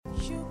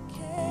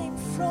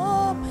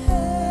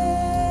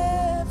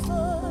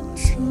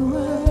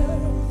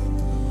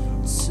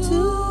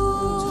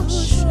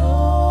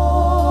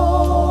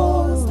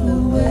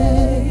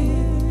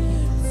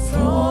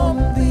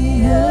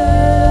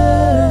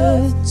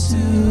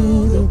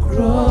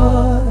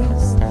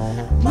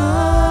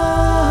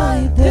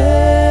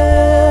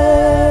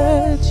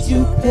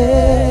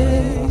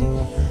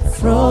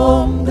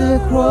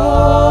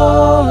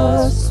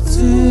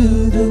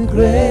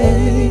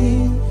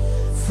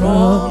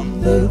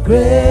from the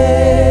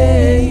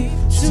grave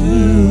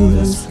to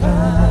the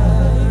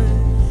sky.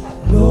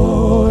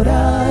 Lord,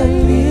 I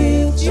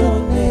lift your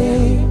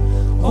name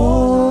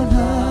on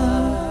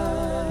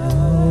high.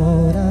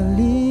 Lord, I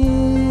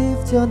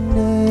lift your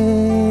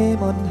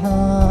name on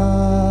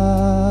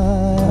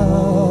high.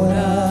 Lord,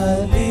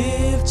 I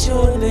lift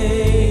your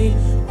name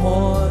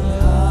on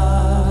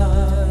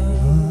high.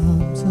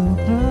 I'm so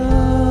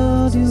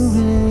proud you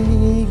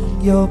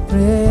ring your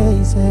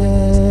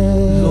praises.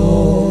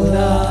 Lord,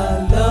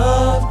 I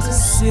love to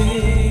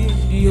sing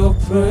your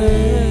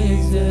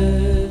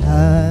praises.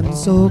 I'm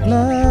so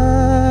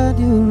glad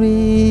you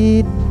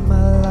read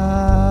my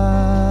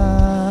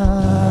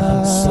life.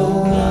 I'm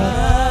so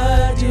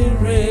glad you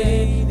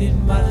reign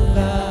in my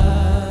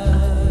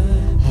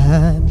life.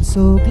 I'm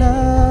so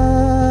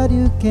glad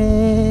you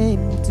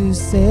came to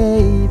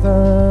save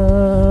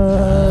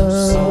us. I'm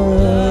so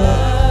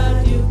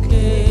glad you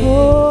came.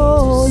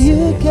 Oh,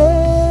 you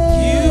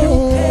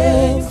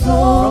came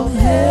from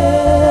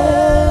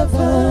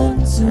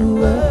heaven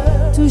to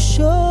earth to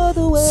show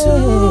the way.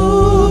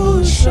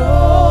 To show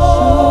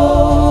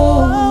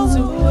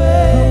the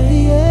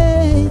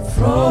way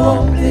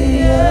from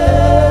the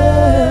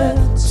earth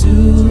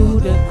to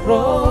the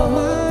cross.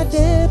 My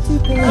debt to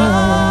pay.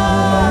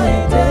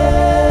 My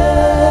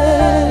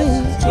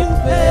debt to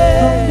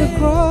pay.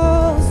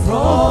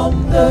 From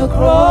the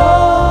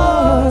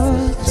cross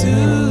to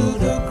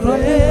the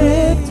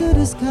grave to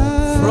the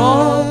sky.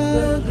 From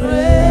the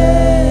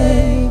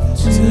grave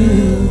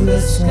to the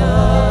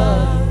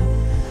sky.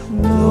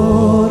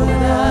 Lord,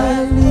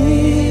 I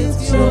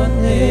lift your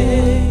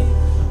name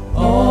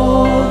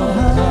on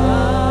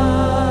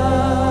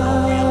high.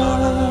 Open your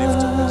mouth and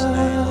lift up his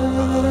name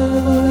on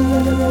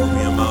high. Open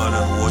your mouth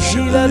and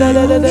worship the name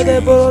of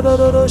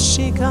Jesus.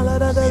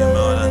 Open your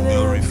mouth and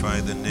glorify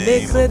the name of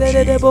Jesus.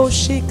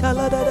 Worship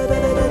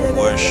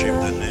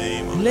the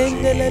name of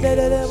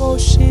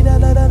Jesus.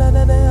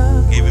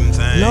 Give him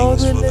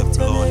thanks for the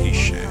blood he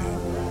shed.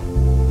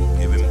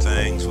 Give him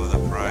thanks for the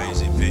price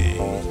he paid.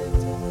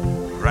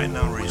 Right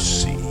now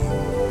receive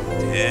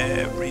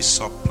every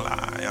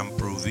supply and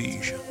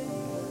provision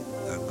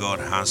that God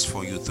has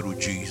for you through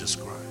Jesus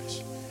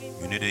Christ.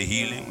 You need a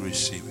healing,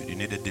 receive it. You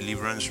need a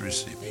deliverance,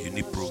 receive it. You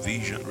need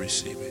provision,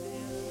 receive it.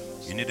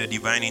 You need a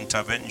divine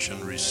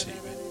intervention, receive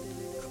it.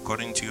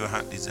 According to your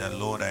heart desire,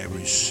 Lord, I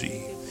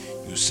receive.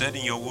 You said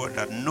in your word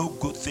that no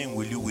good thing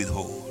will you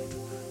withhold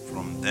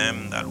from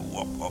them that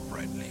walk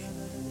uprightly.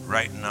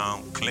 Right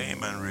now,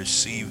 claim and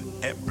receive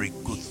every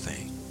good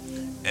thing.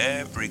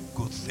 Every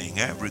good thing,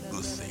 every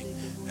good thing.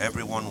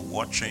 Everyone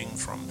watching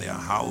from their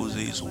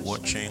houses,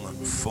 watching on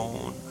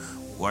phone,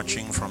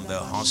 watching from the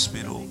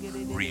hospital,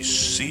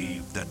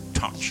 receive the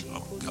touch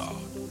of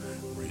God.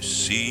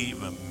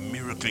 Receive a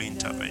miracle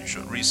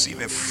intervention.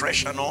 Receive a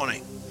fresh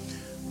anointing.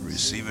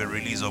 Receive a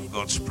release of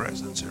God's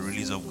presence, a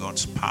release of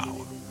God's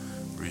power.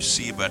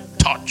 Receive a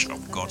touch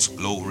of God's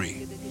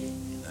glory.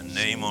 In the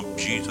name of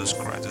Jesus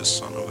Christ, the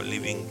Son of a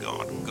living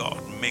God,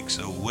 God makes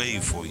a way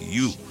for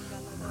you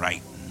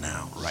right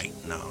now, right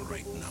now,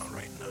 right now,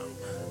 right now.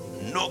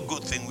 No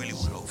good thing will you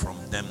withhold from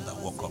them that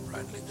walk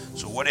uprightly.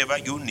 So whatever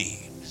you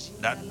need,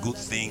 that good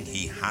thing,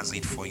 he has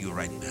it for you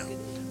right now.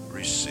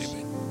 Receive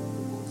it.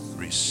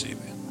 Receive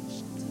it.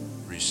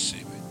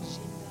 Receive it.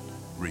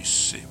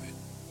 Receive it.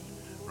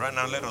 Right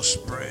now, let us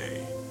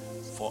pray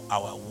for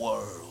our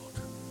world,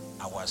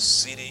 our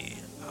city,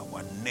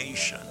 our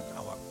nation,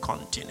 our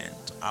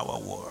continent, our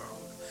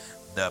world.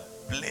 The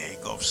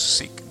plague of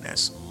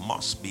sickness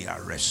must be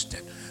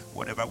arrested.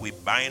 Whatever we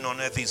bind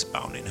on earth is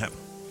bound in heaven.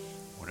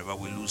 Whatever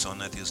we lose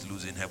on earth is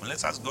loose in heaven.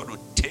 Let's ask God to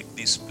take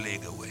this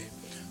plague away.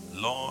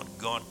 Lord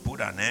God, put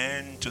an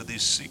end to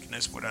this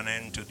sickness, put an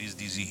end to this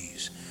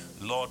disease.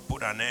 Lord,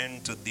 put an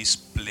end to this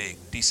plague,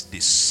 this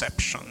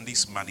deception,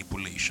 this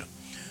manipulation.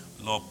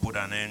 Lord, put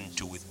an end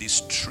to it,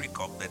 this trick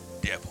of the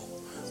devil.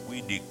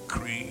 We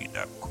decree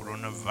that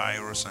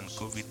coronavirus and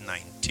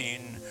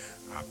COVID-19,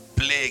 a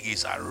plague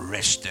is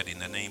arrested in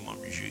the name of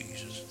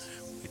Jesus.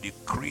 We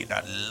decree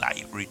that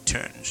life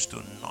returns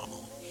to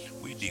normal.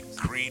 We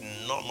decree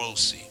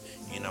normalcy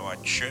in our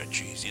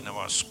churches, in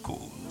our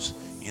schools,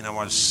 in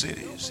our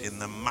cities, in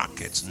the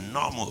markets,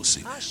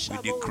 normalcy. We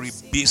decree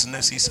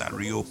businesses are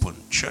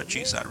reopened,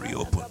 churches are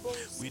reopened.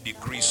 We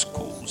decree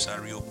schools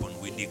are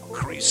reopened. We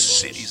decree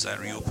cities are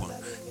reopened,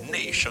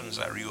 nations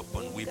are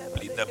reopened. We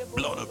plead the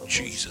blood of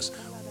Jesus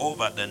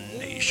over the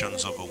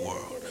nations of the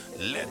world.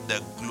 Let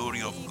the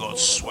glory of God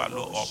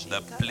swallow up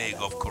the plague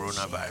of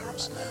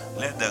coronavirus.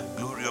 Let the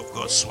glory of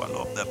God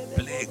swallow up the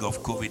plague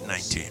of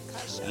COVID-19.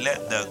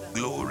 Let the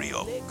glory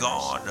of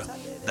God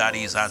that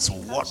is as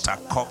water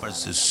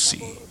covers the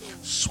sea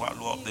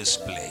swallow up this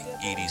plague.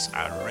 It is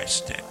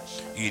arrested.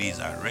 It is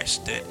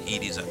arrested.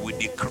 It is. We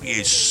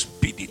decree a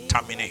speedy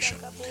termination.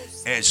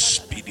 A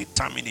speedy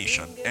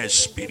termination. A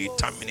speedy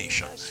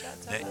termination.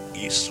 The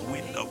east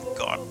wind of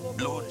God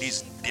blow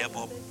this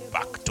devil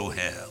back to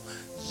hell.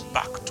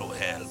 Back to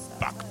hell,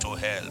 back to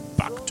hell,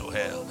 back to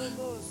hell,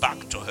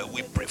 back to hell.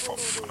 We pray for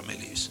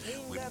families.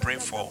 We pray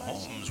for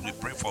homes. We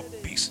pray for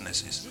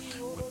businesses.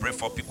 We pray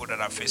for people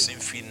that are facing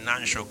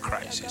financial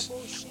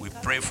crisis. We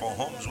pray for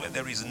homes where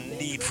there is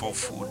need for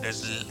food,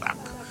 there's lack.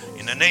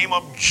 In the name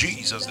of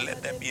Jesus,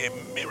 let there be a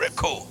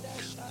miracle.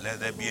 Let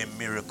there be a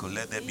miracle.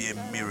 Let there be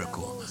a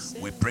miracle.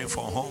 We pray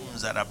for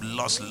homes that have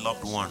lost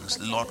loved ones.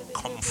 Lord,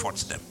 comfort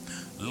them.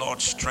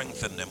 Lord,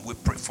 strengthen them. We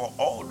pray for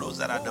all those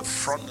that are the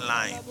front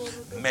line,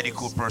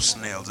 medical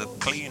personnel, the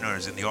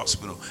cleaners in the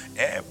hospital,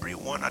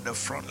 everyone at the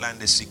front line,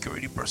 the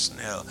security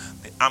personnel,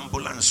 the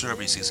ambulance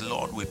services.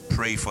 Lord, we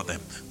pray for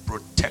them.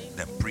 Protect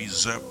them,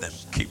 preserve them,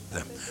 keep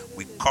them.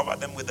 We cover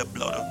them with the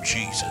blood of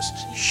Jesus.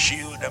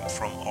 Shield them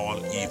from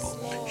all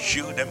evil.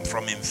 Shield them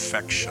from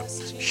infection.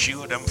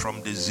 Shield them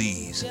from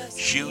disease.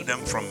 Shield them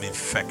from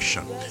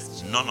infection.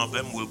 None of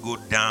them will go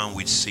down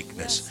with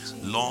sickness.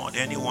 Lord,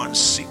 anyone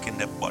sick in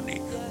the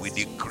body, we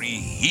decree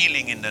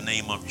healing in the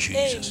name of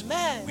Jesus.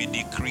 Amen. We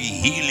decree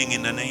healing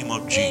in the name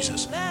of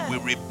Jesus. Amen.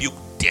 We rebuke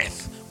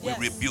death. We Yes.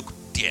 rebuke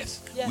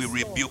death. Yes, We Lord.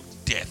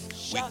 rebuke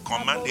death. We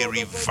command a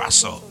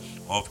reversal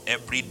of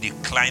every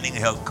declining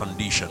health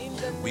condition.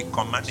 We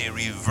command a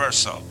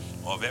reversal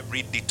of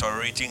every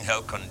deteriorating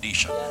health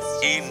condition.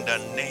 In the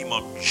name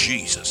of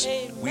Jesus,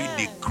 we Amen.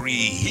 decree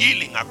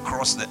healing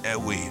across the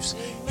airwaves,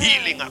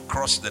 healing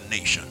across the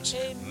nations,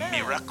 Amen.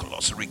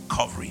 miraculous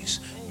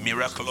recoveries,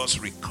 miraculous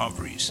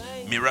recoveries,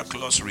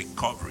 miraculous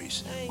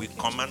recoveries. We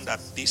command that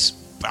this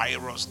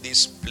virus,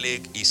 this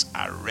plague is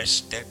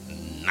arrested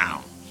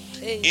now.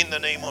 In the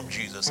name of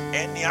Jesus,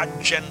 any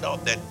agenda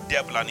of the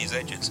devil and his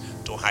agents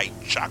to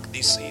hijack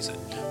this season,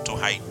 to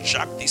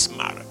hijack this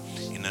matter,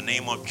 in the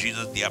name of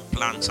Jesus, their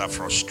plans are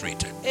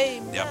frustrated.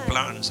 Amen. Their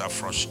plans are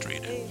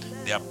frustrated.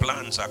 Amen. Their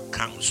plans are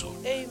cancelled.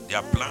 Amen.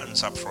 Their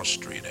plans are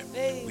frustrated.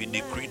 Amen. We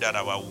decree that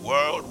our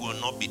world will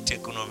not be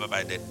taken over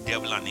by the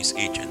devil and his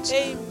agents.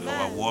 Amen.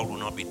 Our world will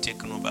not be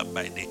taken over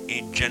by the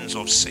agents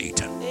of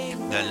Satan.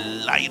 Amen.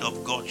 The light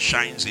of God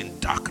shines in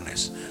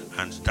darkness,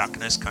 and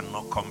darkness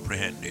cannot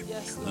comprehend it.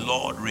 Yes,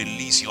 Lord,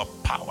 release your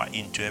power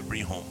into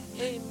every home,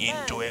 Amen.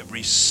 into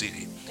every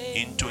city,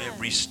 into Amen.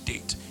 every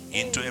state,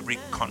 into every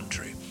Amen.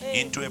 country,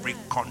 into every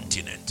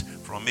continent,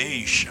 from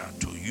Asia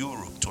to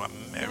Europe to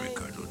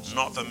America to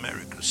North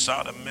America,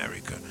 South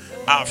America,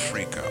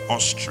 Africa,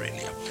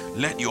 Australia.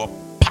 Let your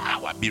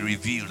power be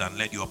revealed and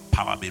let your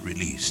power be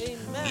released.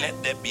 Amen.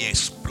 Let there be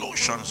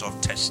explosions of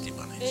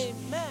testimonies.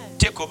 Amen.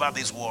 Take over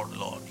this world,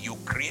 Lord. You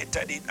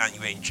created it and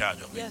you are in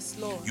charge of it. Yes,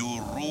 Lord.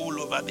 You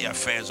rule over the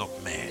affairs of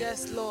men.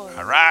 Yes, Lord.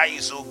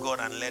 Arise, O God,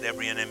 and let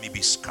every enemy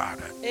be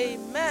scattered.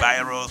 Amen.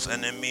 Virus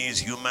enemies,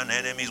 human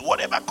enemies,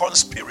 whatever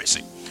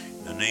conspiracy.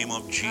 In the name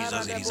of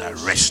Jesus, it is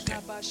arrested.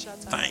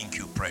 Thank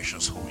you,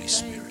 precious Holy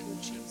Spirit.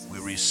 We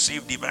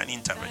receive divine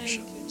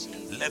intervention.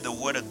 Let the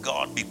word of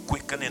God be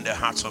quickened in the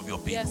hearts of your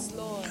people. Yes,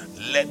 Lord.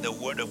 Let the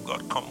word of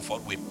God come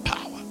forth with power.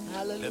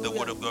 Hallelujah. Let the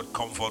word of God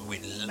come forth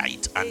with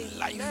light and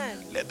life.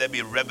 Amen. Let there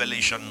be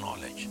revelation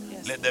knowledge.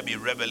 Yes. Let there be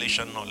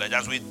revelation knowledge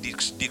as we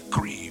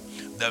decree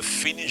the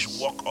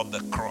finished work of the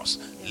cross.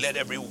 Let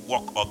every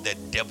work of the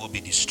devil be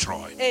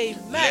destroyed.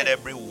 Amen. Let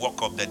every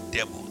work of the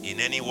devil in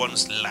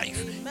anyone's life,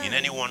 Amen. in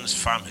anyone's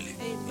family,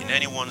 Amen. in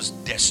anyone's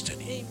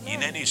destiny, Amen.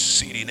 in any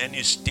city, in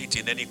any state,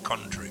 in any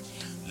country,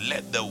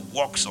 let the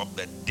works of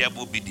the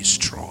devil be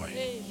destroyed.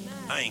 Amen.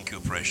 Thank you,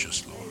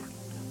 precious Lord.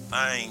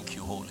 Thank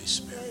you, Holy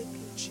Spirit. Thank you,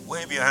 Jesus.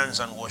 Wave your hands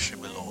and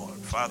worship the Lord.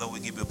 Father, we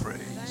give you praise.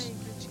 Thank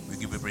you, Jesus. We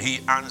give you praise. He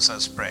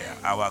answers prayer.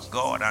 Our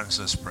God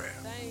answers prayer.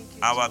 Thank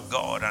you, Our Jesus.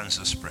 God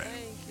answers prayer.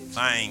 Thank you, Jesus.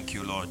 Thank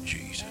you, Lord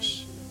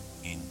Jesus.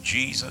 In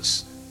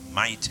Jesus'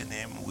 mighty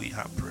name we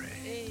have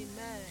prayed.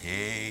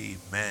 Amen.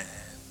 Amen.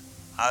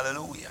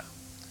 Hallelujah.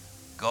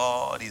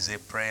 God is a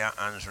prayer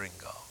answering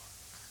God.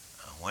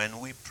 And when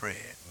we pray,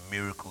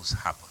 miracles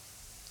happen.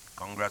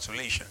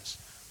 Congratulations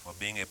for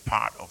being a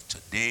part of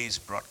today's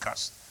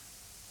broadcast.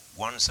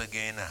 Once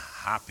again,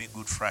 happy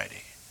Good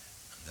Friday.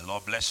 And the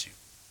Lord bless you.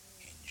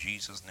 In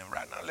Jesus' name.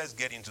 Right now, let's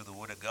get into the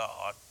Word of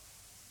God.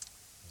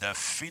 The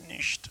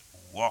finished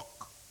work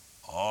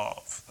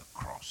of the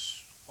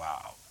cross.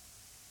 Wow.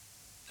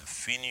 The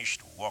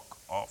finished work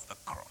of the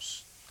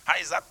cross. How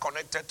is that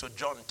connected to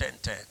John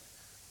 10:10?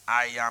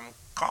 I am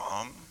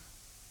come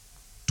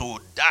to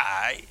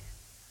die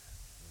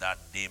that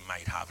they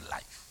might have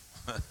life.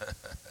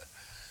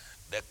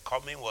 The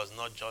coming was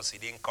not just, he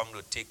didn't come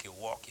to take a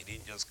walk. He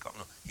didn't just come.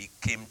 No, he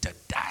came to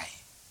die.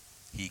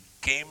 He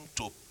came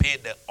to pay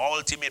the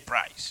ultimate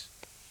price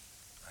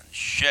and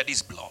shed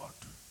his blood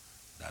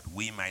that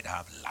we might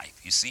have life.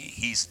 You see,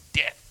 his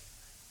death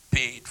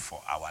paid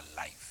for our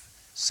life.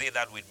 Say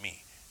that with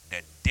me.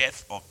 The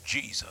death of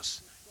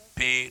Jesus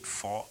paid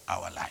for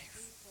our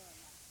life.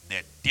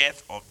 The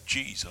death of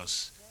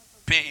Jesus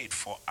paid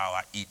for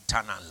our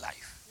eternal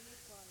life.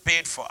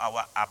 Paid for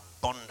our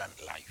abundant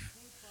life.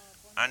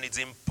 And it's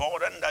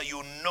important that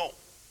you know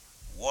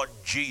what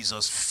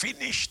Jesus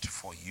finished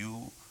for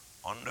you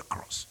on the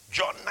cross.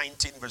 John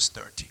 19 verse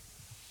 30.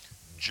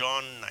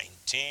 John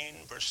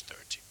 19 verse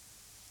 30.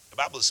 The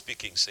Bible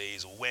speaking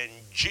says, when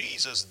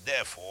Jesus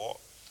therefore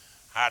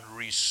had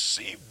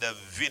received the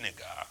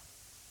vinegar,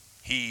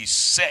 he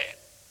said,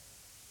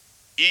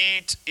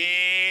 it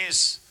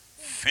is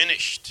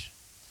finished.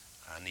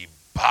 And he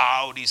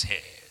bowed his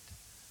head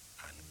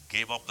and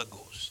gave up the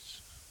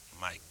ghost.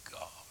 My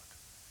God.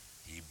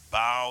 He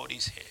bowed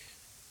his head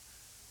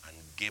and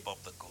gave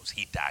up the ghost.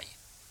 He died.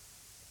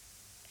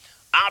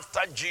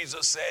 After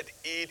Jesus said,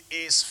 it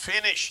is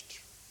finished,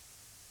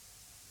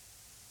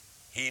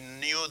 he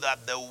knew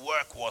that the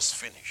work was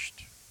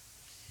finished.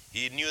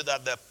 He knew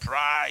that the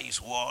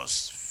prize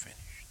was finished.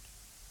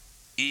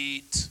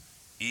 It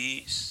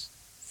is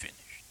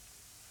finished.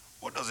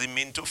 What does it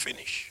mean to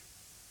finish?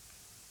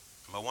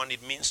 Number one,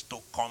 it means to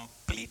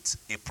complete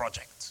a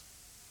project.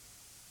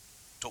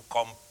 To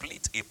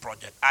complete a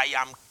project. I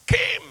am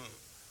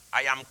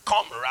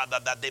come rather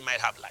that they might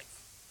have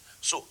life.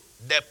 So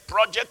the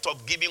project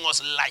of giving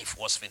us life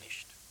was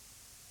finished.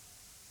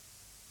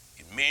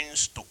 It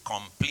means to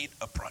complete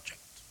a project.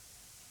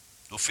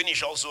 To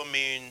finish also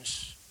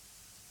means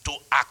to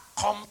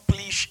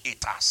accomplish a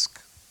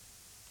task.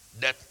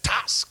 The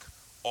task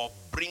of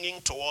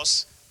bringing to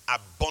us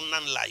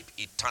abundant life,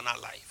 eternal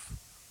life,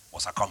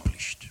 was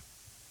accomplished.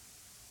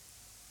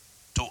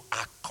 To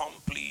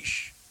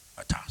accomplish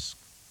a task.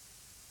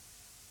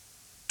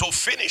 To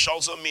finish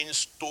also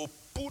means to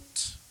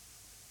put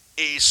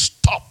a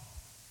stop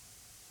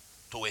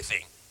to a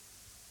thing.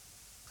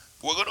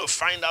 We're going to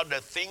find out the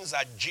things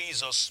that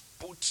Jesus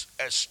put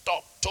a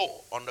stop to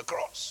on the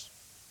cross.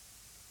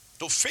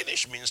 To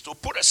finish means to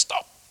put a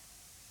stop.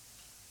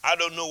 I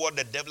don't know what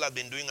the devil has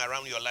been doing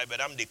around your life, but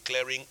I'm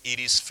declaring it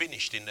is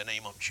finished in the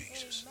name of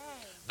Jesus.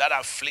 Amen. That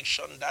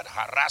affliction, that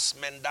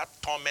harassment, that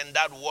torment,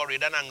 that worry,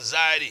 that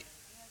anxiety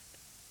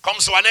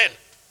comes to an end.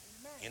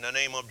 Amen. In the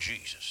name of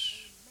Jesus.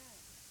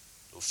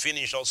 Amen. To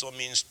finish also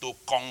means to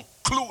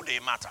conclude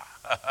a matter.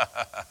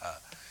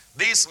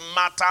 This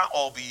matter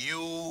of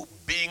you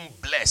being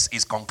blessed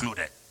is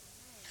concluded.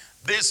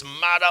 This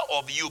matter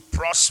of you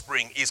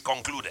prospering is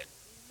concluded.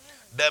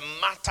 The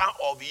matter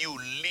of you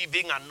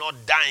living and not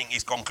dying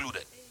is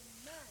concluded.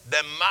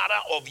 The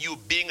matter of you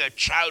being a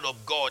child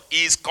of God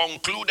is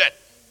concluded.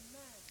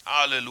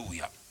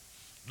 Hallelujah.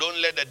 Don't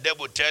let the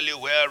devil tell you,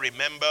 well,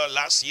 remember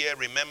last year,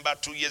 remember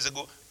 2 years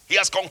ago. He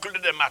has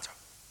concluded the matter.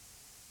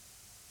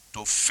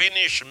 To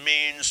finish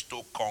means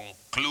to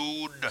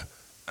conclude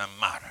a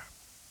matter.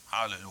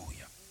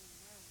 Hallelujah.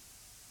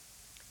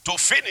 To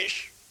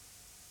finish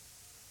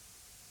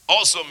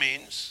also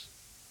means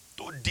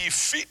to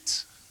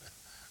defeat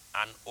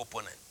an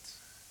opponent.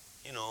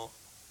 You know,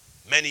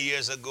 many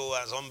years ago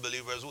as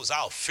unbelievers, who said,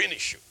 I'll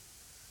finish you.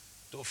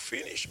 To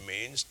finish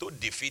means to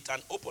defeat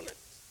an opponent.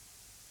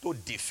 To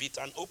defeat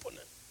an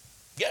opponent.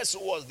 Guess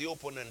who was the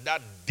opponent?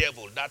 That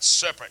devil, that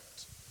serpent.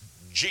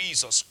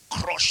 Jesus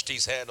crushed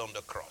his head on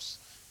the cross.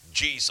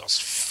 Jesus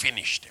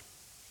finished him.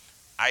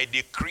 I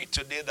decree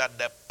today that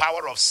the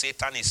power of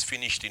Satan is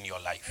finished in your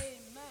life.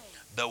 Amen.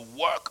 The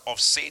work of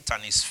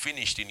Satan is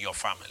finished in your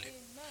family. Amen.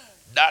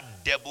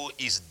 That devil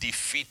is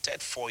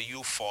defeated for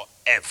you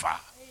forever.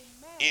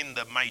 Amen. In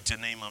the mighty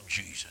name of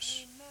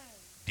Jesus. Amen.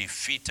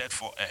 Defeated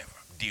forever.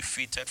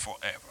 Defeated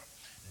forever.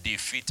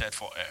 Defeated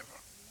forever.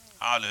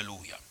 Amen.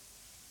 Hallelujah.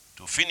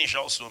 To finish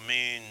also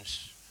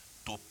means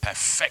to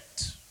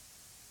perfect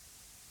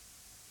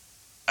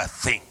a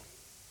thing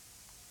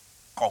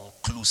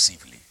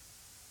conclusively.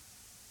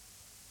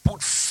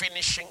 Put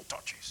finishing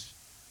touches.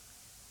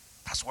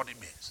 That's what it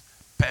means.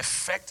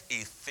 Perfect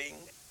a thing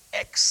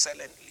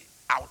excellently,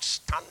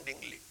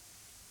 outstandingly.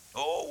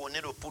 Oh, we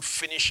need to put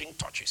finishing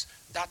touches.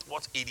 That's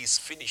what it is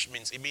finished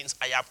means. It means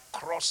I have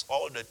crossed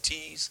all the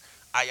T's,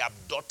 I have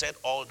dotted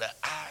all the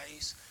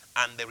I's,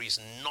 and there is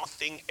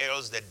nothing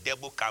else the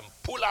devil can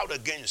pull out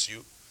against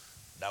you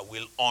that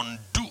will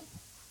undo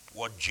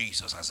what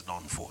Jesus has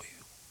done for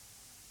you.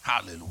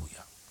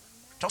 Hallelujah.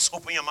 Just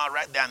open your mouth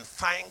right there and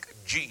thank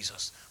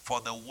Jesus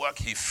for the work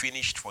he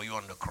finished for you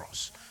on the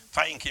cross.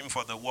 Thank him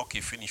for the work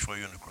he finished for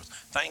you on the cross.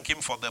 Thank him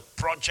for the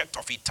project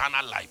of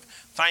eternal life.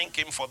 Thank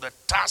him for the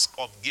task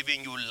of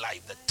giving you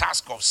life, the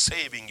task of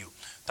saving you.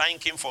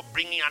 Thank him for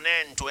bringing an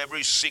end to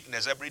every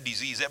sickness, every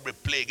disease, every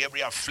plague,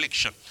 every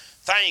affliction.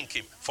 Thank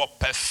him for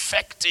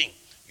perfecting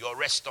your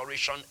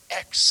restoration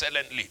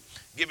excellently.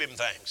 Give him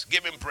thanks.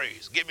 Give him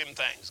praise. Give him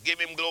thanks. Give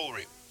him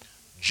glory.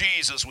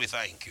 Jesus, we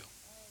thank you.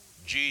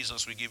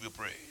 Jesus, we give you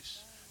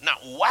praise. Now,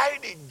 why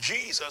did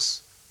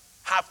Jesus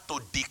have to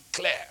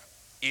declare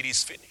it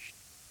is finished?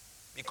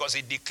 Because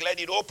he declared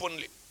it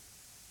openly.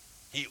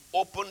 He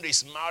opened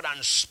his mouth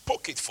and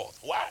spoke it forth.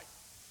 Why?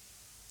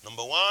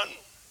 Number one,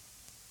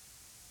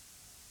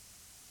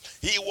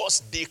 he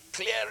was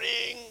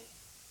declaring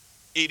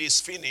it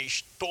is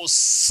finished to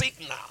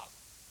signal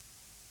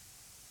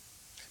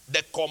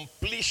the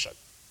completion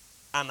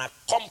and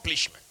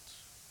accomplishment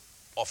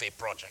of a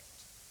project,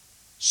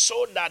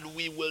 so that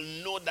we will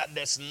know that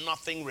there's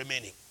nothing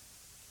remaining.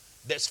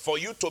 There's, for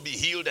you to be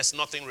healed, there's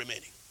nothing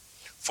remaining.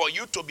 For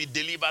you to be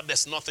delivered,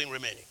 there's nothing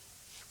remaining.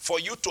 For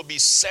you to be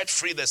set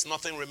free, there's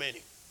nothing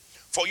remaining.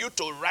 For you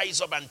to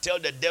rise up and tell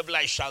the devil,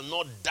 I shall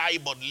not die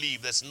but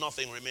live, there's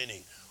nothing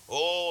remaining.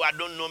 Oh, I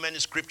don't know many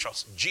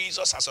scriptures.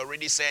 Jesus has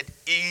already said,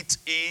 it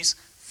is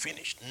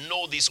finished.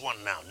 Know this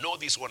one now. Know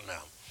this one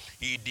now.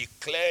 He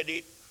declared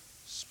it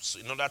So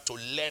in order to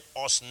let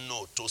us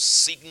know, to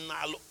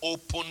signal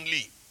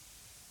openly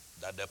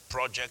that the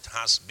project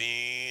has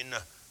been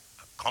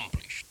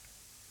accomplished.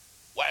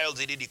 Why else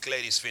did he declare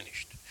it is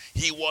finished?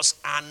 He was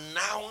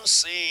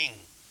announcing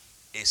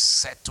a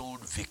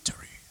settled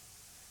victory.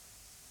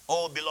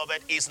 Oh,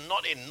 beloved, it's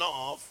not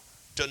enough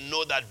to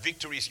know that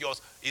victory is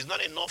yours. It's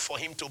not enough for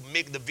him to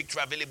make the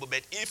victory available.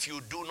 But if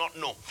you do not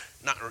know,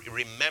 now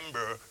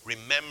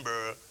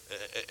remember,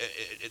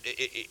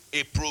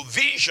 a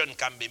provision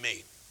can be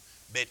made.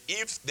 But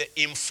if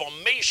the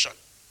information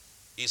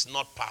is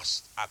not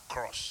passed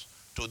across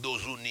to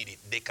those who need it,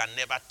 they can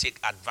never take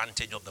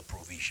advantage of the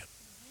provision.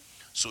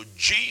 So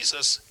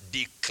Jesus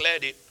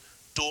declared it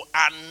to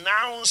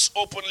announce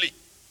openly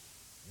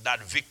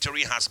that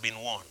victory has been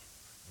won.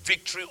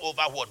 Victory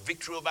over what?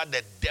 Victory over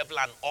the devil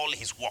and all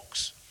his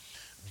works.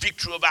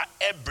 Victory over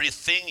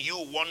everything you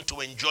want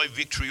to enjoy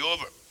victory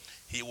over.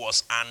 He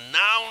was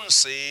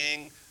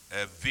announcing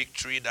a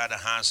victory that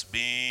has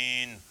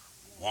been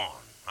won.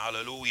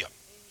 Hallelujah.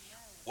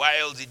 Why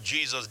else did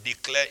Jesus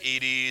declare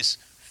it is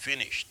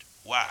finished?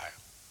 Why?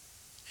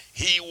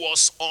 He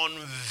was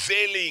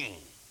unveiling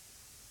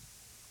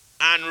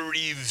and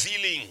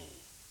revealing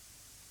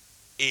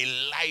a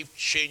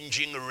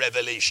life-changing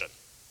revelation.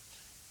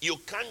 You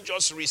can't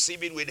just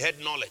receive it with head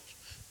knowledge.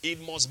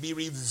 It must be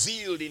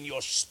revealed in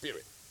your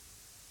spirit.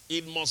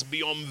 It must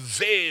be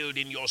unveiled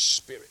in your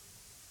spirit.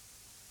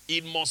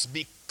 It must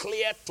be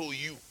clear to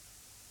you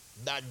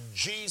that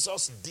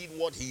Jesus did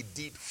what he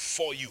did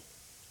for you.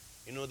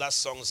 You know that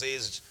song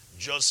says,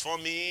 just for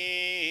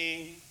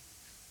me,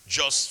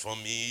 just for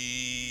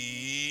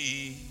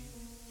me.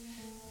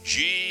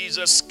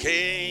 Jesus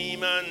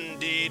came and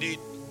did it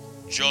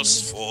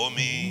just for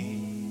me.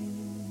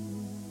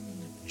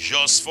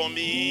 Just for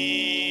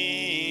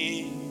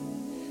me,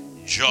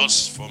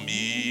 just for me.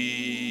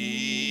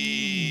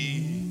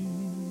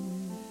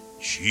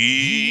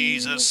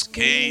 Jesus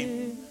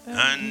came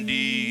and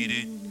did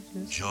it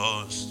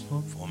just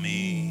for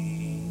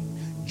me.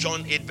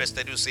 John 8 verse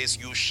 32 says,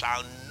 you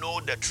shall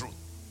know the truth,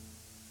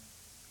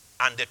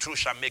 and the truth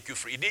shall make you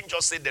free. He didn't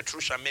just say the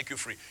truth shall make you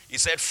free. He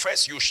said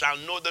first you shall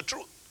know the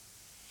truth.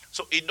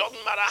 So it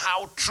doesn't matter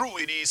how true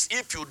it is.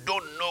 If you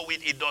don't know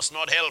it, it does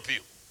not help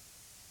you.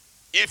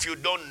 If you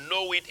don't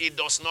know it, it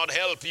does not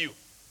help you.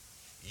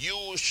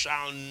 You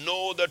shall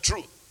know the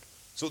truth.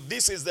 So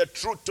this is the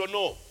truth to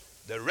know.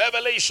 The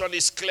revelation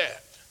is clear.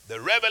 The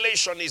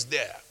revelation is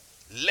there.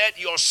 Let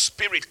your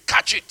spirit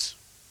catch it,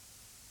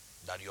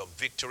 that your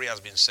victory has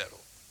been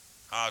settled.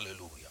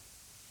 Hallelujah.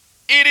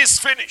 It is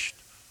finished.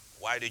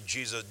 Why did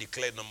Jesus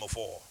declare number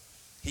 4?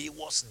 He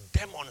was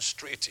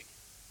demonstrating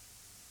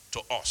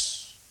to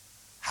us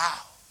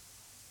how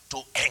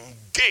to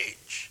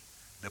engage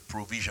the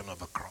provision of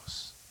the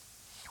cross.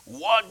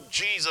 What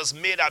Jesus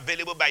made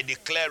available by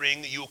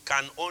declaring, you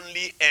can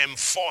only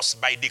enforce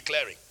by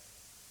declaring.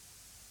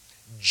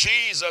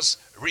 Jesus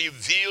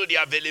revealed the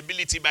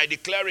availability by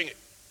declaring it.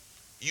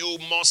 You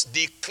must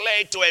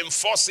declare to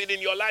enforce it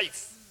in your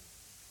life.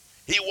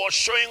 He was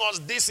showing us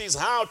this is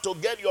how to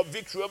get your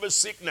victory over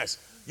sickness.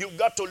 You've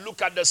got to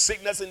look at the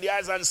sickness in the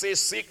eyes and say,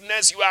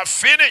 sickness, you are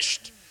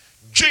finished.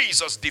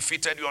 Jesus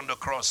defeated you on the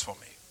cross for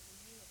me.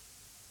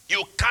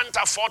 You can't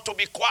afford to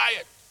be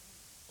quiet.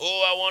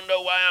 Oh, I wonder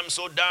why I'm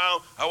so down.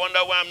 I wonder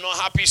why I'm not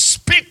happy.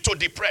 Speak to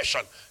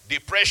depression.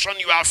 Depression,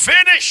 you are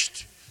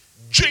finished.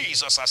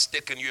 Jesus has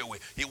taken you away.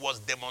 He was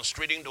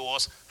demonstrating to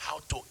us how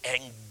to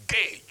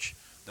engage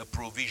the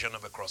provision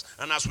of the cross.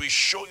 And as we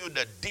show you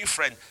the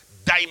different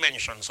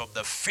dimensions of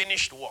the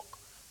finished work,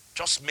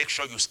 just make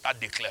sure you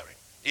start declaring,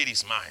 it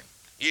is mine.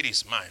 It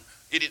is mine.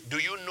 Do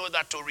you know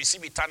that to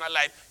receive eternal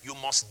life, you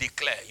must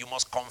declare. You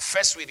must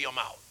confess with your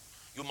mouth.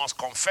 You must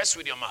confess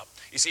with your mouth.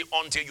 You see,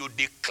 until you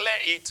declare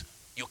it,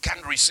 you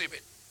can't receive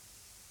it.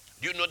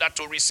 Do you know that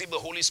to receive the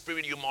Holy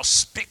Spirit, you must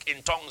speak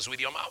in tongues with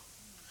your mouth?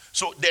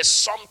 So there's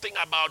something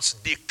about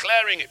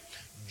declaring it.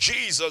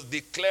 Jesus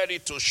declared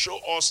it to show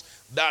us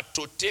that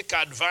to take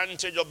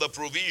advantage of the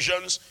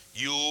provisions,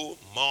 you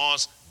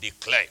must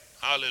declare.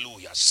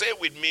 Hallelujah. Say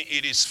with me,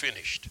 it is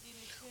finished.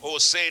 Oh,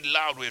 say it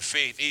loud with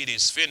faith. It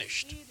is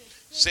finished.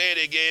 Say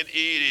it again,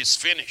 it is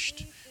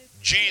finished.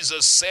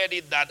 Jesus said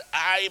it that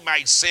I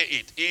might say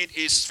it. It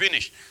is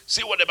finished.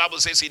 See what the Bible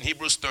says in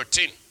Hebrews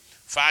 13,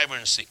 5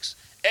 and 6.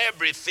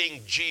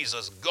 Everything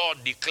Jesus,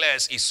 God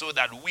declares is so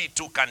that we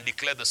too can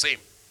declare the same.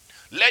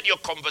 Let your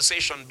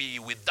conversation be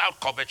without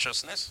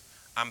covetousness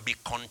and be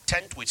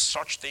content with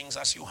such things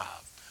as you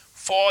have.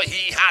 For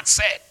he had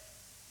said,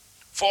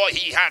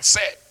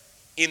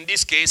 in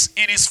this case,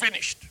 it is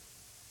finished.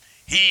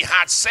 He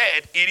had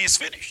said, it is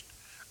finished.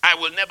 I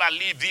will never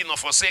leave thee nor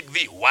forsake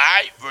thee.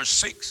 Why? Verse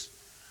 6.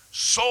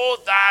 So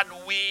that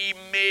we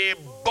may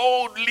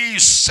boldly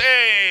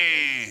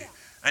say,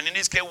 and in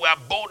this case we are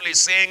boldly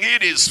saying,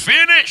 it is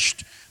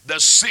finished. The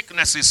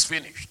sickness is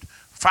finished.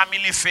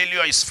 Family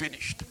failure is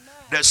finished.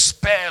 The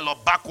spell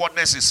of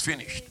backwardness is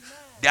finished.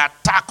 The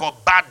attack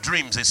of bad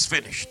dreams is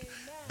finished.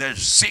 The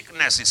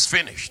sickness is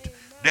finished.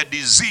 The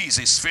disease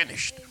is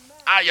finished.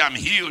 I am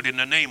healed in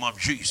the name of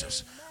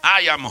Jesus.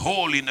 I am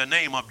whole in the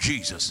name of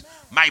Jesus.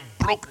 My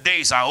broke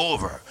days are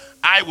over.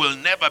 I will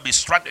never be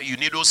stranded. You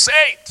need to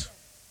say it.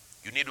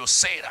 You need to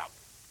say it out.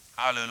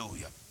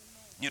 Hallelujah.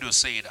 You need to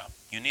say it out.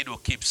 You need to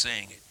keep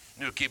saying it.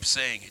 You need to keep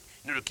saying it.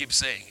 You need to keep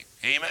saying it.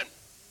 Amen.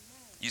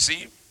 You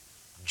see,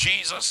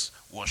 Jesus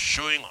was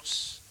showing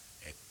us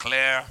a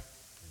clear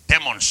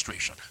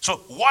demonstration. So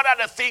what are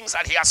the things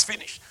that he has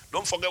finished?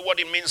 Don't forget what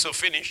it means to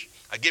finish.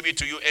 I gave it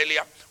to you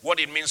earlier, what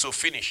it means to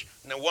finish.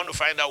 And I want to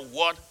find out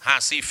what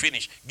has he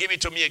finished. Give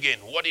it to me again.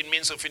 What it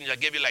means to finish. I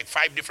gave you like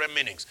 5 different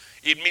meanings.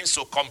 It means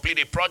to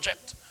complete a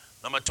project.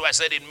 Number 2, I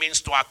said it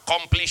means to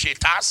accomplish a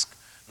task.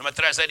 Number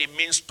 3, I said it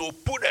means to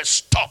put a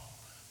stop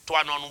to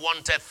an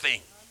unwanted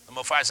thing.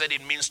 Number 4, I said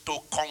it means to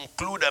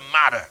conclude a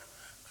matter.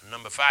 And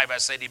number 5, I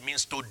said it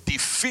means to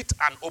defeat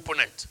an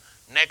opponent.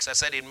 Next, I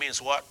said it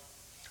means what?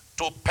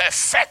 To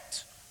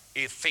perfect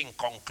a thing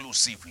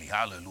conclusively.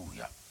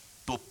 Hallelujah.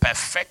 To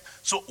perfect.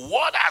 So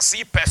what has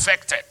he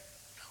perfected?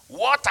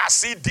 What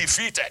has he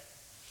defeated?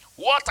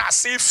 What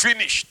has he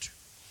finished?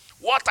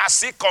 What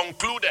has he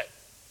concluded?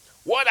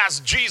 What has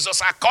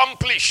Jesus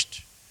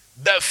accomplished?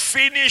 The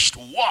finished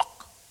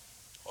work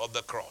of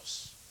the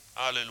cross.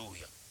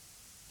 Hallelujah.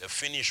 The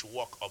finished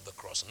work of the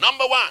cross.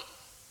 Number 1,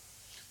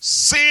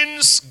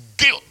 sin's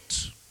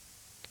guilt,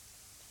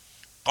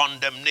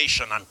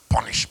 condemnation, and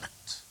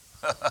punishment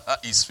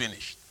is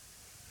finished.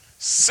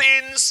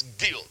 Sin's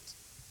guilt.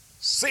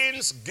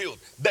 Sin's guilt.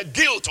 The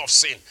guilt of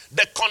sin.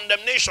 The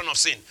condemnation of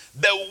sin.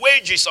 The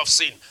wages of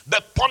sin.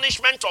 The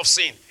punishment of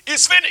sin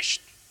is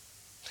finished.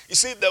 You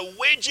see, the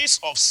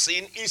wages of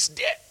sin is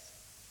death.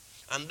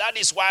 And that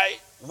is why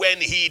when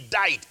he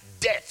died,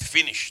 death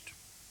finished.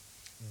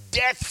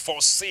 Death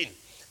for sin.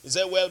 He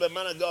said, well, the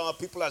man of God,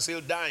 people are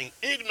still dying.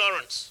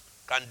 Ignorance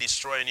can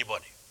destroy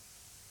anybody.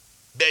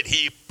 That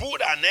he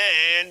put an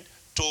end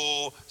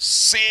to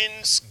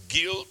sin's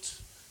guilt,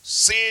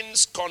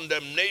 sin's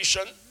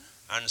condemnation,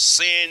 and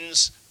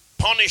sin's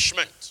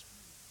punishment.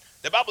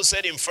 The Bible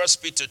said in 1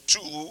 Peter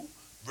 2,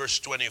 verse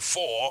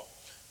 24,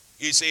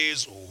 it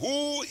says,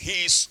 who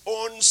his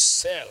own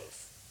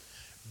self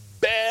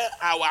bare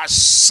our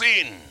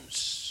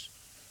sins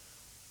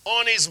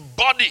on his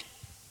body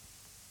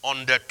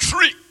on the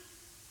tree.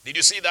 Did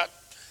you see that?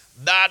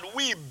 That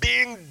we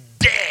being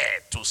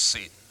dead to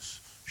sins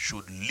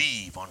should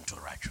live unto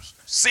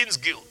righteousness. Sin's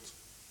guilt.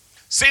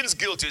 Sin's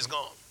guilt is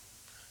gone.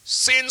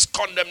 Sin's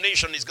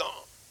condemnation is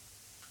gone.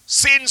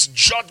 Sin's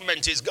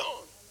judgment is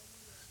gone.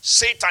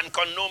 Satan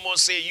can no more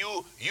say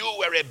you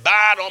were a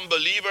bad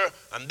unbeliever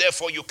and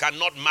therefore you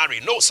cannot marry.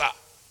 No, sir.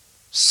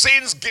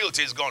 Sin's guilt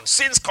is gone.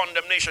 Sin's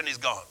condemnation is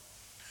gone.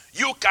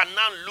 You can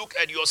now look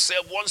at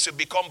yourself once you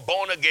become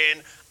born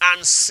again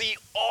and see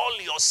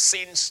all your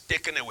sins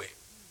taken away.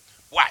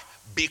 Why?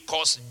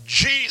 Because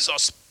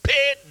Jesus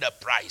paid the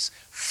price,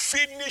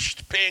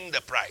 finished paying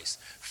the price,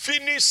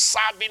 finished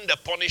serving the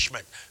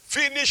punishment,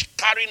 finished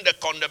carrying the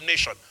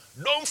condemnation.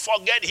 Don't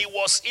forget he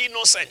was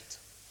innocent.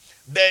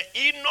 The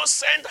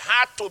innocent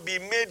had to be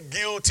made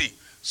guilty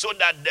so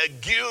that the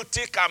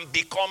guilty can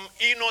become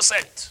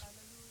innocent.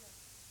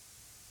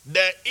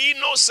 The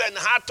innocent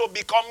had to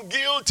become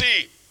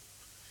guilty.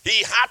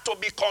 He had to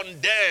be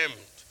condemned.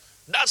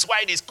 That's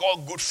why it is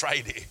called Good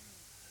Friday.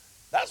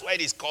 That's why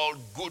it is called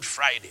Good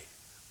Friday.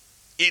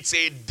 It's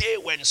a day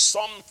when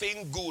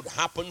something good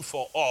happened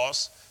for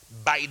us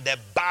by the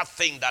bad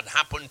thing that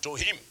happened to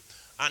him.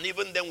 And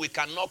even then we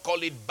cannot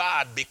call it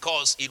bad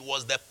because it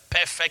was the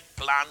perfect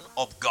plan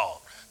of God.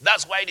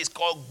 That's why it is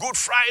called Good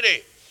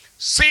Friday.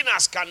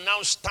 Sinners can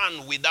now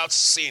stand without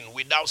sin,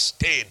 without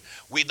stain,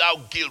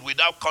 without guilt,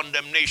 without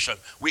condemnation.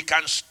 We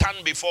can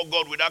stand before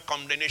God without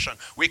condemnation.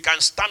 We can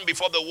stand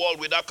before the world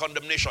without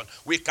condemnation.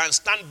 We can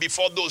stand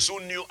before those who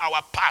knew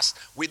our past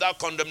without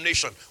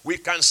condemnation. We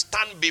can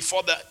stand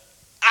before the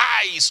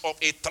eyes of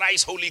a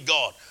thrice holy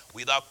God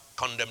without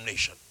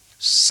condemnation.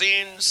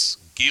 Sin's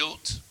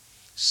guilt,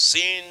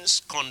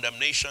 sin's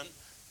condemnation,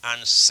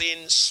 and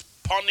sin's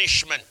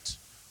punishment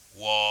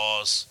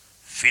was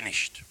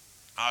finished.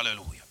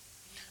 Hallelujah.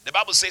 The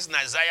Bible says in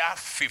Isaiah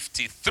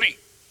 53,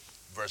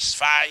 verse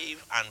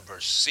 5 and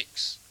verse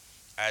 6.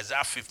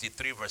 Isaiah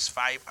 53, verse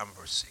 5 and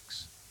verse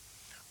 6.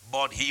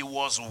 But he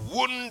was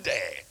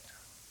wounded.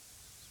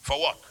 For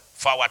what?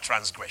 For our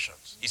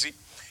transgressions. You see,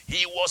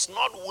 he was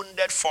not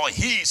wounded for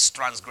his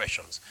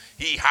transgressions.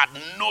 He had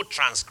no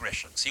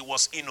transgressions. He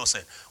was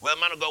innocent. Well,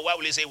 man of God, why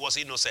will he say he was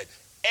innocent?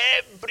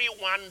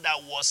 Everyone that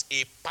was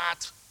a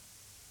part,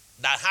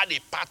 that had a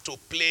part to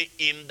play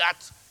in that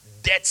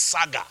death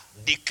saga,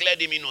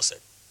 declared him innocent.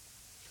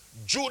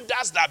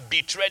 Judas that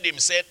betrayed him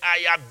said,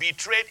 I have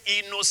betrayed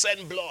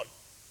innocent blood.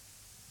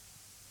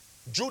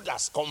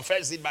 Judas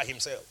confessed it by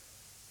himself.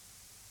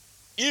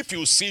 If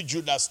you see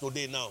Judas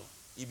today now,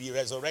 if he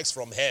resurrects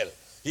from hell,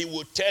 he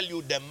will tell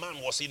you the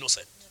man was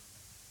innocent.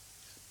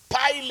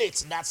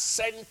 Pilate that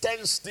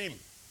sentenced him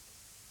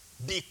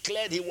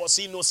declared he was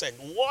innocent.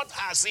 What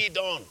has he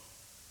done?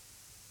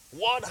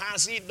 What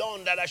has he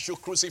done that I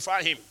should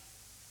crucify him?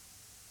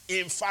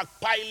 In fact,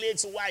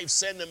 Pilate's wife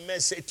sent a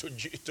message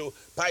to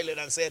Pilate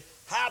and said,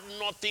 had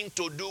nothing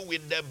to do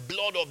with the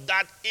blood of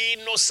that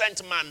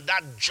innocent man,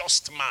 that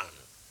just man.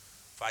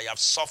 For I have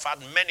suffered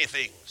many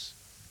things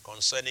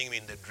concerning him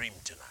in the dream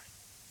tonight.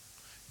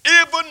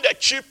 Even the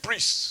chief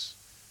priests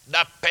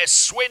that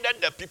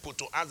persuaded the people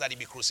to ask that he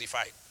be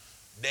crucified,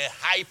 the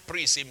high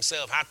priest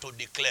himself had to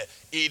declare,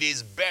 it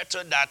is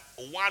better that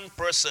one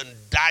person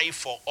die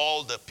for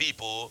all the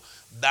people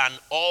than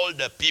all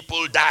the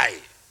people die.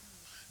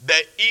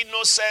 The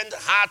innocent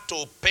had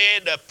to pay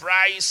the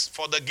price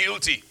for the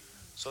guilty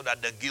so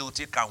that the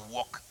guilty can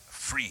walk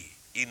free,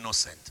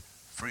 innocent,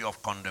 free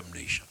of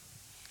condemnation.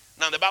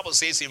 Now the Bible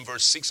says in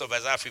verse 6 of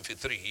Isaiah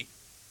 53,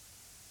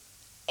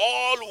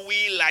 all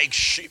we like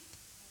sheep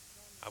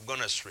have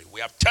gone astray.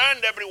 We have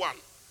turned everyone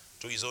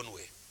to his own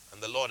way,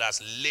 and the Lord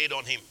has laid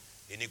on him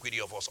the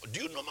iniquity of us.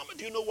 Do you know, Mama,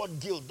 do you know what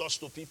guilt does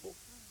to people?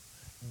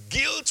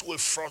 Guilt will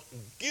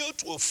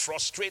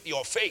frustrate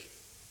your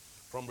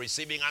faith from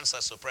receiving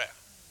answers to prayer.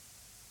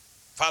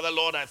 Father,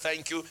 Lord, I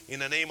thank you in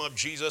the name of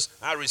Jesus.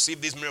 I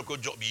received this miracle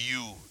job.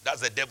 You,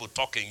 that's the devil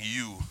talking.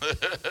 You.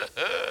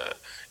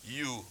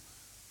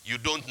 You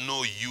don't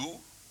know you.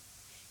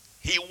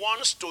 He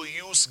wants to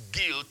use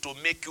guilt to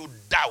make you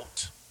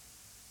doubt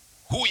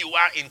who you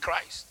are in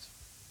Christ.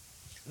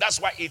 That's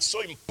why it's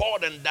so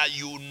important that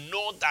you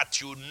know that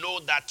you know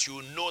that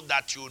you know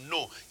that you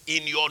know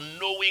in your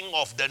knowing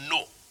of the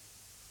know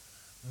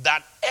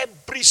that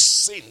every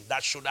sin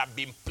that should have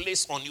been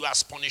placed on you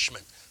as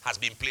punishment has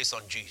been placed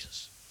on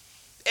Jesus.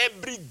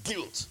 Every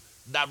guilt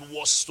that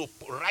was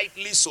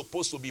rightly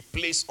supposed to be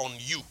placed on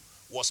you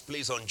was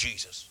placed on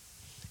Jesus.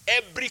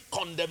 Every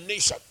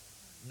condemnation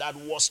that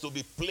was to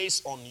be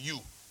placed on you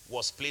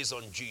was placed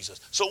on Jesus.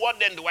 So what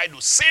then do I do?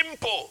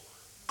 Simple.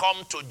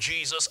 Come to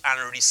Jesus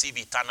and receive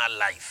eternal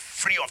life,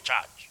 free of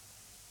charge.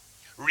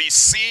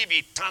 Receive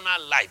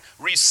eternal life.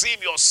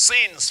 Receive your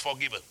sins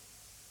forgiven.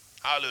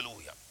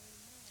 Hallelujah.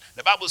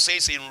 The Bible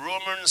says in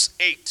Romans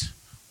 8,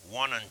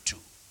 1 and 2,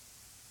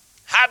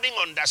 having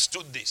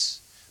understood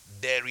this,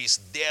 there is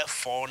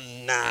therefore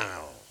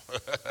now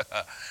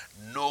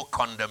no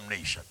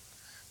condemnation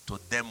to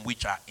them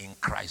which are in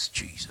Christ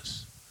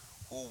Jesus,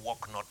 who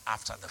walk not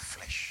after the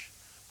flesh,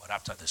 but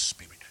after the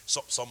Spirit.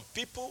 So some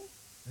people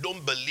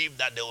don't believe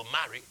that they will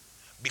marry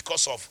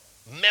because of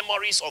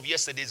memories of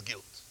yesterday's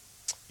guilt.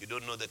 You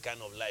don't know the kind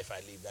of life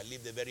I lived. I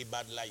lived a very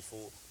bad life.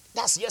 Oh,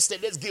 that's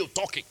yesterday's guilt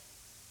talking.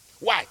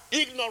 Why?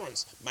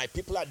 Ignorance. My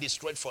people are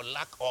destroyed for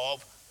lack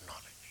of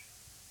knowledge.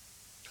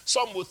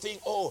 Some will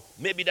think, oh,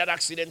 maybe that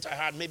accident I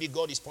had, maybe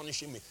God is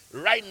punishing me.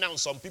 Right now,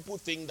 some people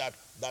think that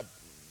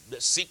the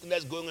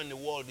sickness going on in the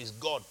world is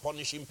God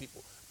punishing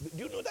people.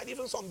 Do you know that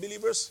even some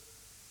believers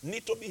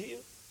need to be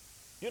healed?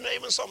 You know,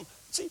 even some,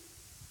 see,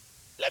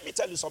 let me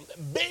tell you something.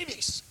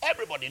 Babies,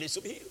 everybody needs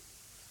to be healed.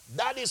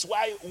 That is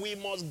why we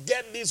must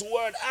get this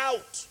word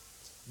out.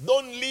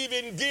 Don't live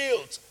in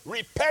guilt.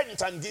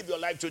 Repent and give your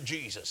life to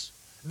Jesus.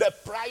 The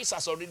price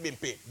has already been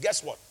paid.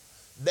 Guess what?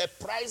 The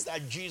price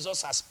that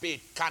Jesus has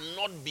paid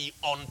cannot be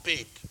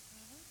unpaid.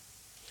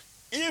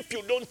 If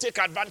you don't take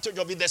advantage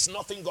of it, there's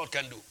nothing God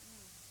can do.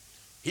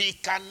 He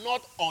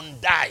cannot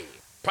undie.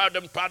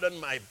 Pardon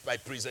my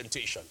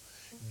presentation.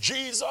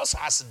 Jesus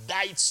has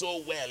died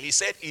so well. He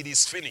said, it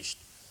is finished.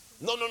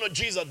 No,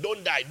 Jesus,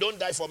 don't die. Don't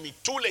die for me.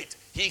 Too late.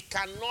 He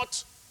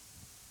cannot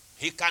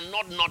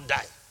not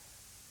die.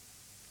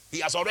 He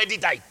has already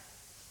died.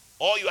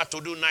 All you have to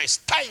do now is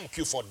thank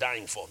you for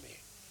dying for me.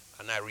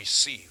 And I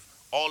receive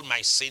all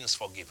my sins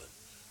forgiven.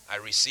 I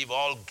receive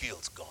all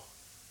guilt gone.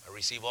 I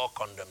receive all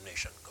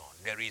condemnation gone.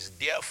 There is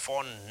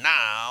therefore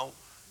now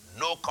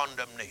no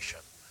condemnation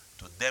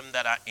to them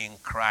that are in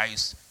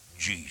Christ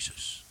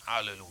Jesus.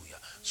 Hallelujah.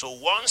 So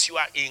once you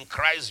are in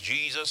Christ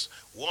Jesus,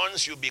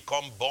 once you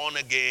become born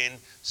again,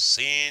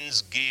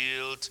 sin's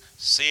guilt,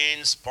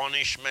 sin's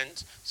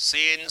punishment,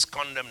 sin's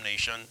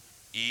condemnation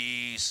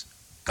is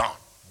gone.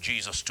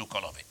 Jesus took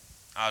all of it.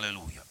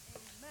 Hallelujah.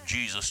 Amen.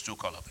 Jesus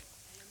took all of it.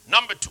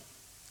 Number 2,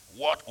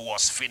 what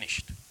was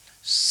finished?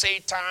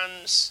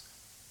 Satan's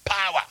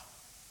power,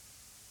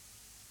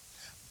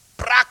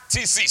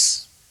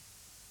 practices,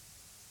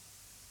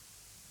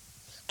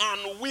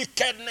 and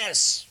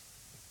wickedness.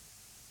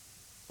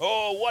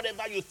 Oh,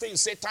 whatever you think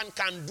Satan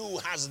can do,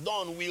 has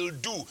done, will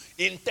do,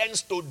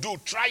 intends to do,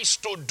 tries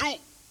to do.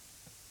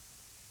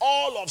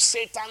 All of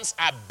Satan's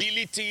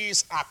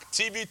abilities,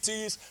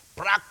 activities,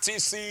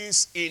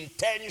 practices,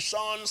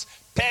 intentions,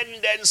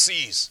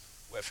 tendencies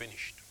were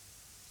finished.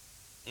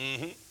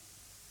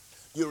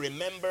 You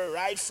remember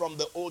right from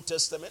the Old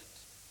Testament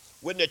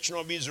when the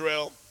children of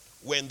Israel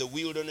were in the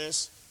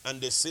wilderness and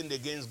they sinned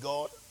against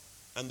God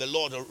and the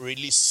Lord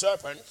released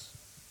serpents.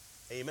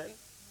 Amen.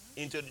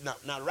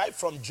 Now right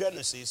from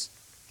Genesis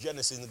in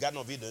the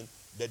Garden of Eden,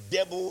 the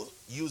devil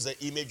used the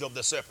image of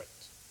the serpent.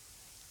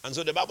 And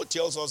so the Bible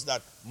tells us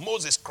that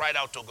Moses cried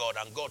out to God,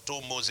 and God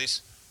told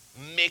Moses,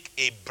 make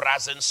a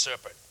brazen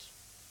serpent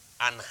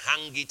and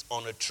hang it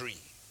on a tree.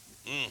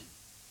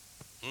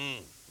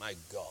 My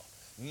God.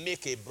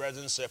 Make a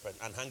brazen serpent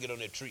and hang it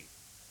on a tree.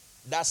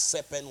 That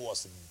serpent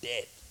was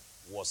dead,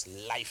 was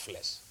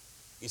lifeless.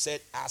 He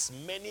said, as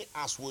many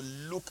as will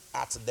look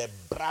at the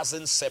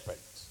brazen serpent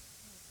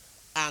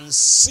and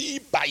see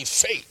by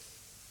faith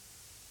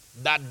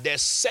that the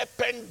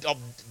serpent,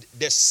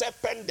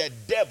 the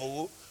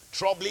devil,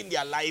 troubling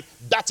their life,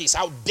 that is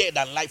how dead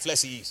and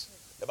lifeless he is.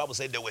 The Bible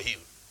said they were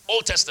healed.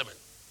 Old Testament.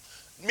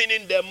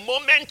 Meaning the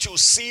moment you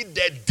see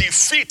the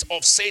defeat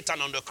of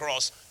Satan on the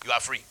cross, you are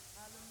free.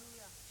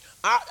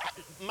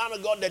 Man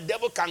of God, the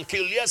devil can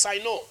kill. Yes, I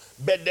know.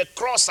 But the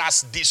cross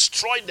has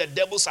destroyed the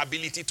devil's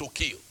ability to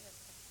kill.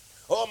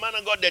 Oh, man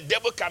of God, the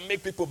devil can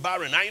make people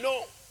barren. I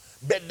know.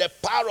 But the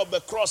power of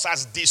the cross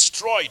has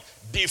destroyed,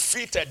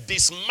 defeated,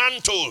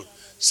 dismantled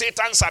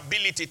Satan's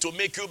ability to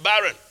make you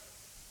barren.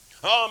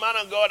 Oh, man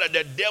of God,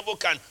 the devil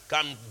can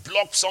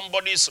block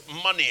somebody's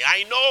money.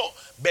 I know.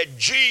 But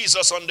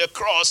Jesus on the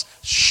cross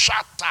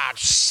shattered,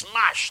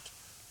 smashed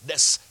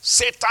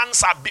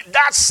Satan's ability.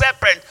 That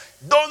serpent,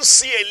 don't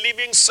see a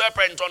living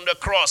serpent on the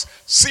cross.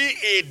 See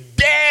a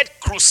dead,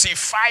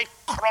 crucified,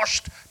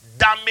 crushed,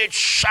 damaged,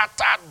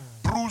 shattered,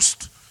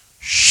 bruised,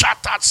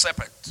 shattered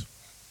serpent.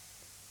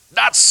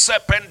 That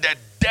serpent, the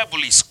devil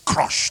is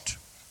crushed.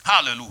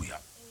 Hallelujah.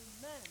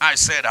 Amen. I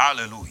said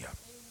hallelujah.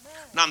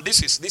 Amen. Now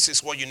this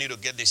is what you need to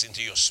get this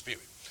into your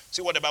spirit.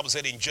 See what the Bible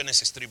said in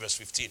Genesis 3 verse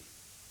 15.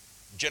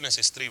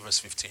 Genesis 3 verse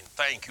 15.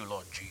 Thank you,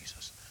 Lord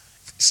Jesus.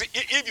 See,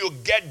 if you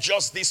get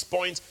just this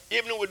point,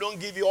 even if we don't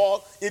give you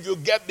all, if you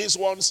get these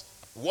ones,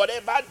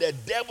 whatever the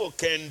devil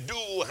can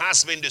do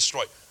has been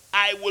destroyed.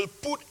 I will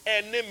put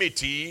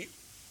enmity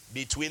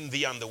between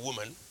thee and the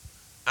woman,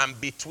 and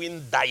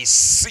between thy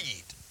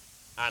seed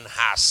and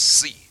her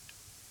seed.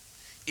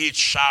 It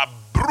shall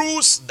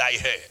bruise thy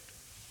head,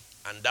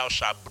 and thou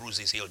shalt bruise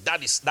his heel.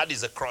 That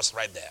is the cross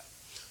right there.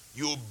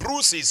 You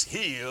bruise his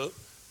heel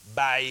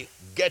by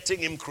getting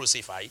him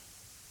crucified,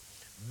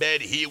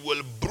 but he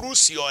will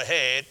bruise your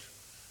head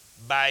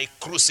by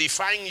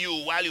crucifying you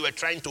while you were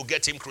trying to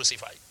get him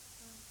crucified.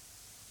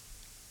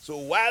 So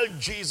while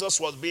Jesus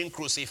was being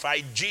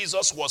crucified,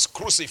 Jesus was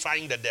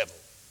crucifying the devil.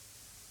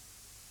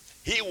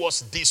 He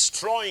was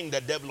destroying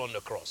the devil on the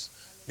cross.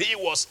 He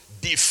was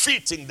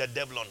defeating the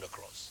devil on the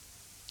cross.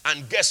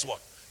 And guess what?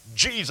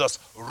 Jesus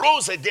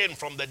rose again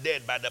from the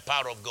dead by the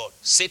power of God.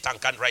 Satan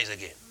can't rise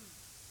again.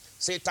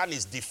 Satan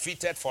is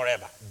defeated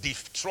forever,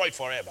 destroyed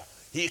forever.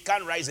 He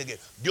can't rise again.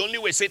 The only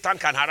way Satan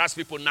can harass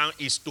people now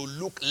is to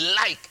look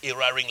like a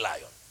roaring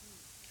lion.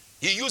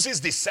 He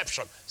uses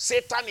deception.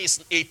 Satan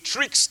is a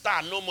trickster,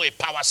 no more a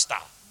power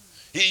star.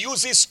 He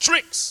uses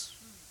tricks.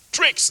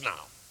 Tricks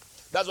now.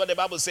 That's what the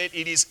Bible said.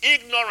 It is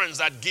ignorance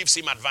that gives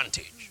him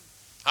advantage.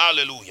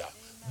 Hallelujah.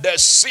 The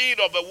seed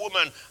of a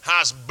woman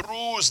has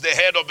bruised the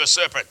head of the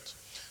serpent.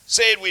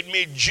 Say it with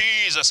me.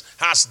 Jesus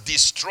has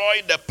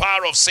destroyed the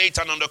power of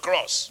Satan on the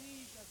cross.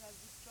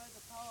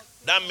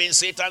 That means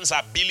Satan's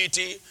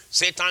ability,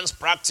 Satan's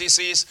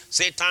practices,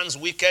 Satan's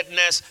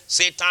wickedness,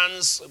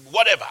 Satan's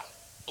whatever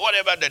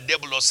the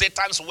devil or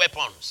Satan's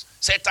weapons,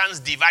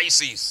 Satan's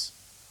devices,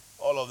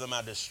 all of them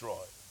are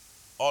destroyed.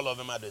 All of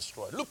them are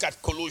destroyed. Look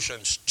at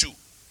Colossians 2.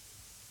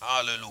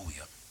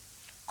 Hallelujah.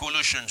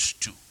 Colossians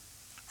 2,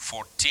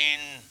 14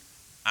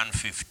 and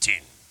 15.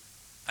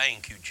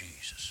 Thank you,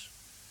 Jesus.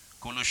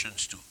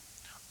 Colossians 2.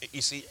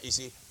 You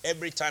see,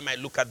 every time I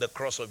look at the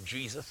cross of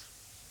Jesus,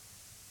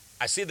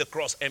 I see the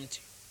cross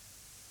empty.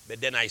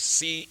 But then I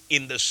see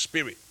in the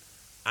spirit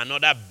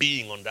another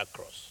being on that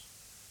cross.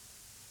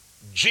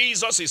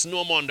 Jesus is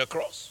no more on the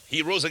cross.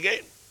 He rose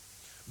again.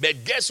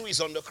 But guess who is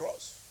on the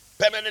cross?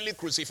 Permanently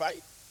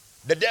crucified.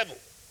 The devil.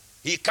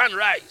 He can't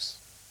rise.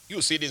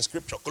 You see it in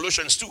scripture.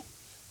 Colossians 2,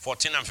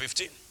 14 and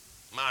 15.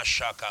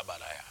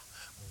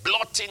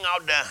 Blotting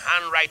out the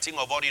handwriting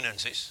of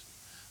ordinances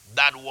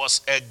that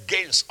was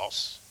against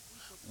us,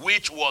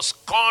 which was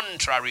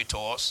contrary to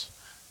us,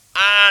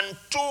 and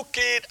took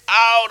it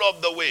out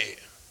of the way,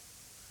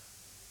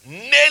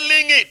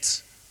 nailing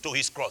it to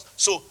his cross.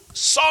 So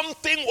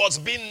something was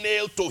being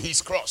nailed to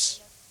his cross.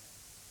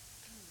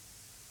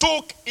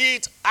 Took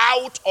it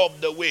out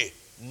of the way,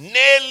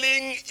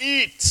 nailing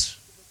it.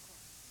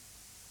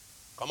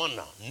 Come on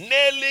now.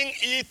 Nailing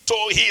it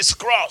to his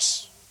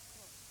cross.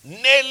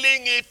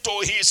 Nailing it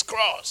to his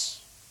cross.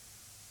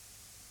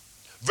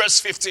 Verse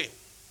 15.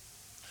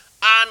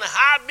 And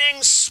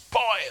having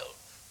spoiled,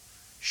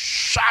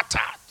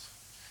 shattered,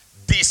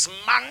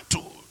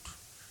 dismantled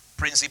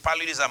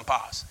principalities and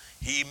powers,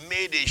 he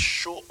made a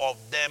show of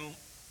them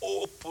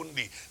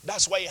openly.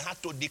 That's why he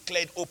had to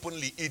declare it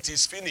openly. It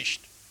is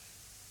finished.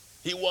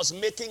 He was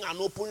making an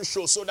open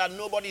show so that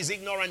nobody is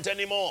ignorant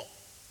anymore.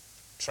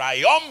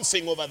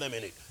 Triumphing over them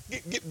in it.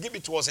 Give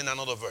it to us in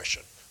another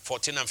version.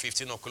 14 and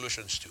 15 of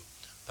Colossians 2.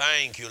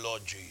 Thank you,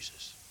 Lord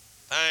Jesus.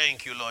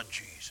 Thank you, Lord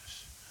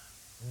Jesus.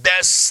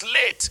 The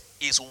slate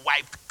is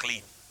wiped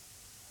clean.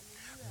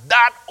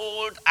 That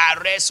old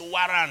arrest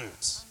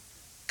warrant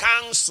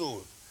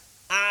cancelled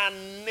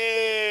and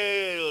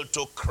nailed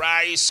to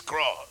Christ's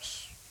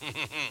cross.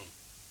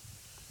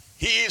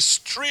 He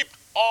stripped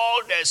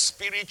all the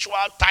spiritual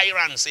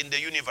tyrants in the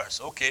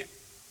universe. Okay.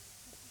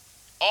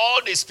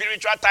 All the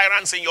spiritual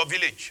tyrants in your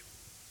village.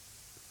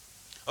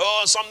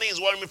 Oh, something is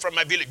worrying me from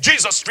my village.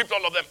 Jesus stripped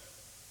all of them.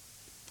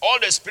 All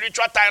the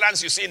spiritual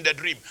tyrants you see in the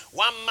dream.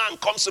 One man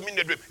comes to me in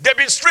the dream. They've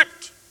been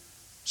stripped.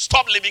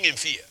 Stop living in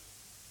fear.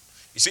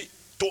 You see,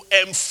 to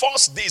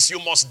enforce this, you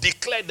must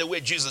declare the way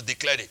Jesus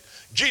declared it.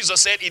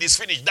 Jesus said, it is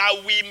finished,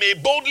 that we may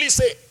boldly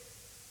say.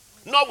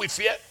 Not with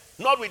fear,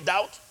 not with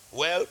doubt.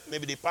 Well,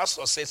 maybe the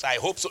pastor says, I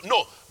hope so.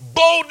 No,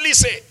 boldly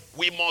say.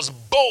 We must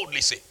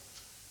boldly say.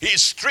 He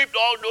stripped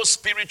all those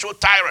spiritual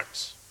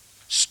tyrants.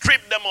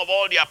 Stripped them of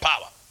all their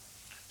power.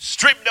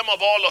 Stripped them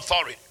of all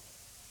authority.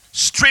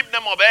 Stripped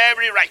them of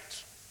every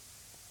right.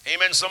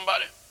 Amen,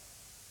 somebody?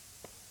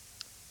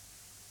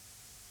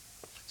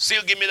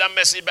 Still give me that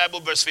Message Bible,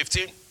 verse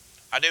 15.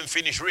 I didn't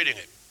finish reading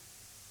it.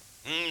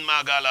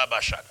 Magala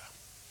Bashada.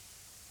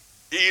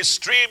 He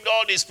stripped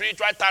all the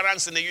spiritual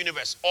tyrants in the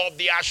universe of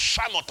their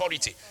sham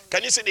authority.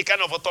 Can you see the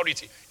kind of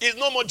authority? It's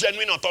no more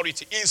genuine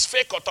authority. It's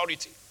fake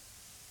authority.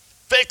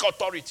 Fake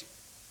authority.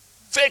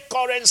 Fake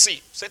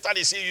currency. Satan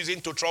is still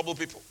using to trouble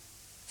people.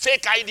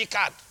 Fake ID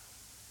card.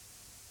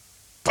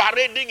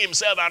 Parading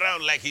himself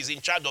around like he's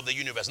in charge of the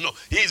universe. No,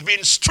 he's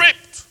been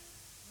stripped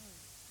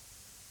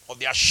of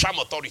their sham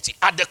authority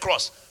at the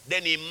cross.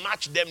 Then he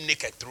marched them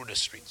naked through the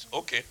streets.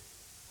 Okay.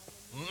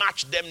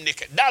 March them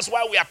naked. That's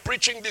why we are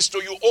preaching this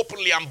to you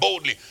openly and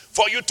boldly.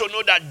 For you to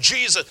know that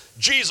Jesus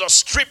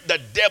stripped the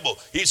devil.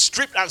 He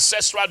stripped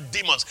ancestral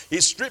demons. He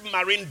stripped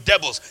marine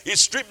devils. He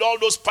stripped all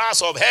those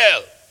powers of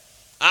hell.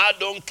 I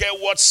don't care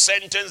what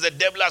sentence the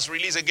devil has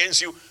released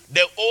against you.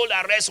 The old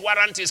arrest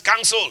warrant is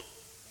cancelled.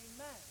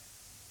 Amen.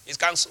 It's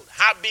cancelled.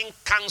 Having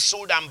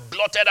cancelled and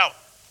blotted out.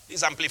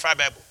 This Amplified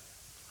Bible.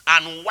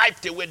 And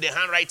wiped away the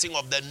handwriting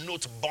of the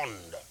note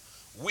bond,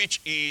 which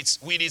is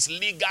with its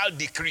legal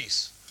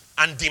decrees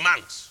and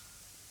demands.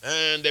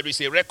 And there is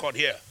a record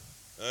here.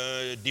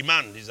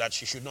 Demand is that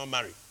she should not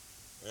marry.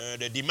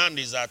 The demand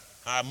is that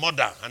her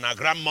mother and her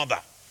grandmother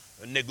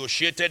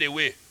negotiated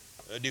away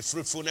the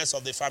fruitfulness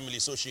of the family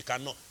so she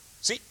cannot.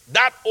 See,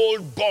 that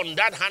old bond,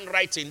 that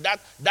handwriting,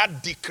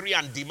 that decree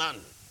and demand,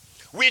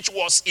 which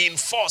was in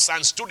force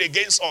and stood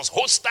against us,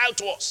 hostile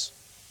to us.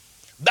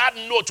 That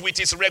note with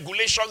its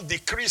regulations,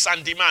 decrees,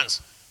 and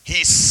demands,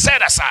 he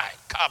set aside.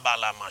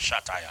 Kabbalah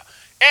Mashataya.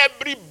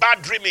 Every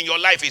bad dream in your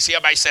life is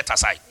hereby set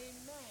aside.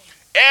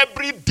 Amen.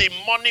 Every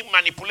demonic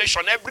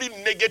manipulation, every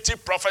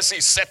negative prophecy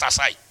is set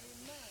aside.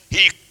 Amen.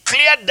 He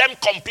cleared them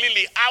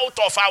completely out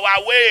of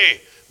our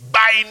way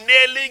by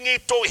nailing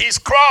it to his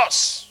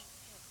cross.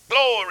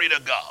 Glory to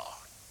God.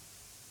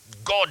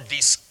 God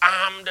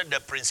disarmed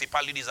the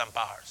principalities and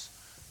powers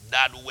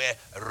that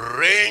were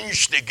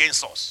ranged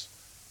against us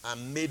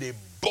and made a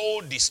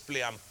bold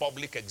display and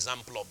public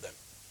example of them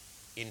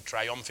in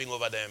triumphing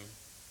over them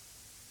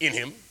in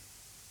him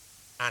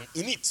and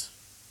in it,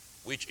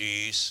 which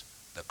is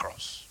the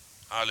cross.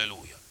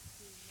 Hallelujah.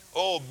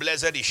 Oh,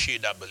 blessed is she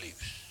that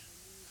believes.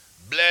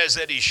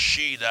 Blessed is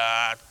she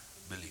that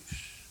believes.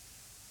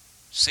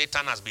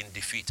 Satan has been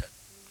defeated.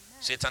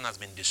 Satan has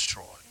been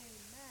destroyed.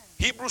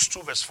 Hebrews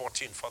 2 verse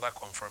 14 further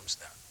confirms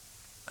that.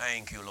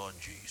 Thank you, Lord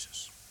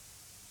Jesus.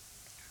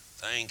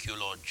 Thank you,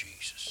 Lord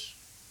Jesus.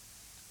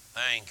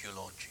 Thank you,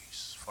 Lord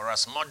Jesus. For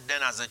as much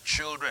then as the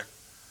children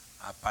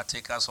are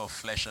partakers of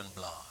flesh and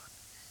blood,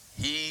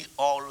 he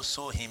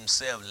also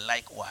himself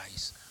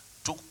likewise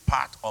took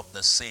part of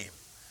the same,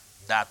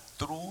 that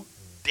through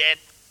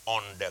death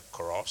on the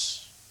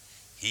cross,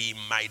 he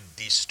might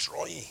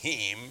destroy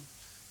him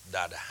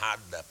that had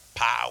the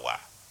power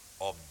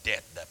of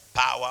death, the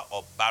power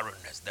of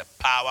barrenness, the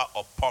power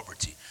of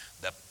poverty,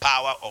 the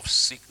power of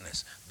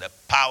sickness, the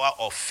power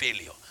of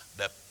failure,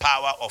 the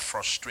power of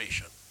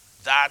frustration.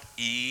 That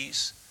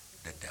is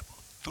the devil.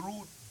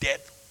 Through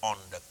death on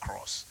the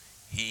cross,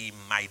 he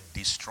might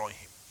destroy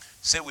him.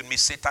 Say with me,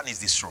 Satan is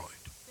destroyed.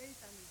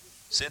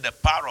 Say the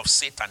power of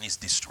Satan is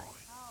destroyed.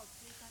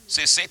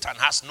 Say Satan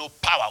has no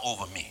power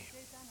over me.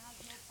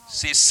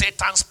 Say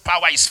Satan's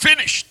power is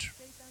finished.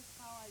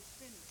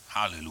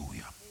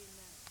 Hallelujah.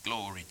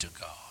 Glory to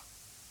God.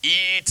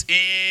 It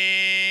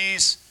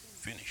is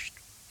finished.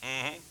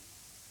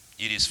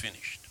 It is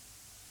finished.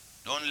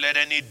 Don't let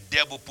any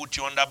devil put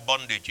you under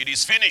bondage. It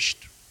is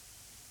finished.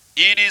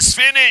 It is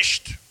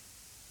finished.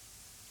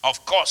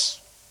 Of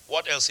course,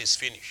 what else is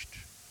finished?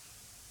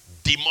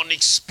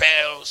 Demonic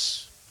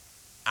spells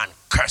and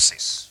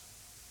curses.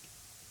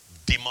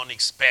 Demonic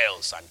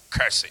spells and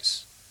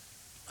curses.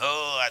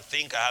 Oh, I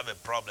think I have a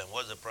problem.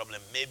 What's the problem?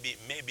 Maybe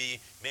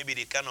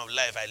the kind of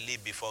life I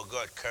lived before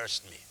God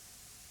cursed me.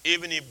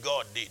 Even if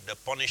God did, the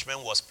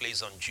punishment was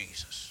placed on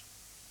Jesus.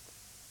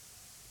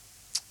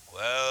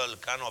 Well, the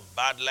kind of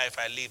bad life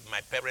I lived, my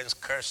parents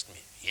cursed me.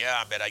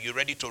 Yeah, but are you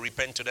ready to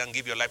repent today and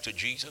give your life to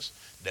Jesus?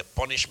 The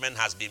punishment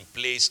has been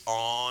placed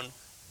on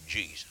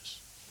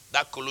Jesus.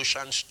 That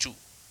Colossians 2,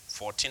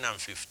 14 and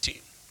 15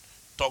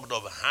 talked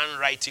of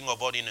handwriting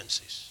of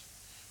ordinances,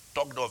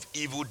 talked of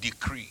evil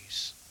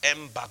decrees,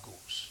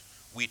 embargoes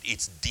with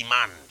its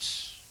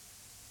demands.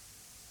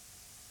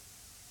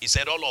 He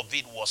said all of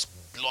it was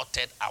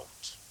blotted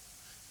out,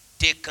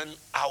 taken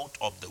out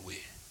of the way,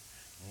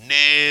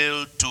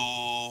 nailed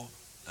to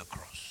the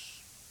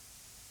cross.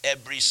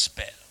 every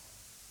spell,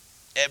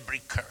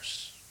 every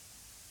curse,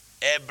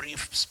 every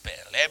spell,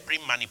 every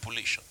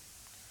manipulation.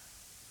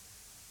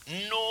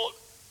 No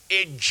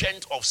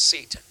agent of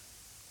Satan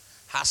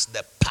has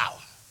the power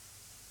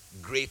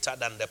greater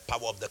than the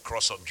power of the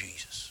cross of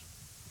Jesus.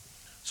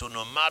 So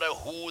no matter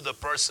who the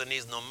person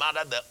is, no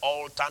matter the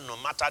altar, no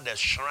matter the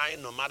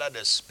shrine, no matter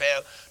the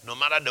spell, no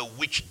matter the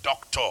witch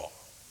doctor,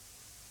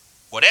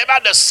 whatever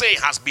they say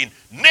has been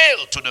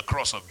nailed to the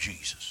cross of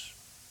Jesus,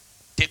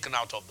 taken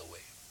out of the way.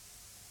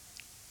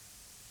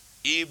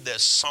 If the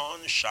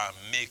Son shall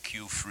make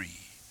you free,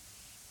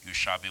 you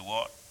shall be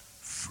what?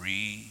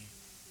 Free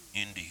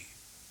indeed.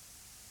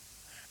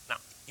 Now,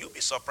 you'll be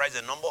surprised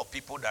the number of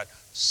people that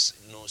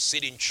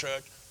sit in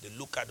church, they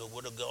look at the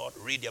word of God,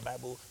 read their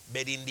Bible,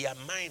 but in their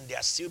mind they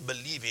are still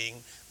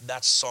believing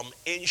that some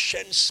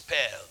ancient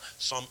spell,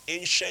 some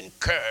ancient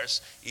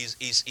curse is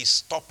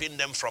stopping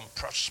them from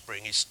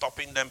prospering, is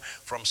stopping them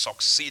from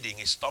succeeding,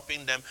 is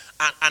stopping them.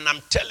 And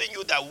I'm telling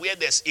you that where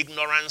there's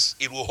ignorance,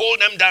 it will hold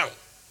them down.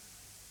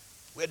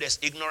 Where there's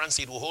ignorance,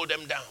 it will hold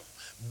them down.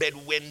 But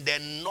when the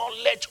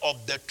knowledge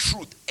of the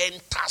truth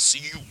enters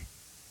you,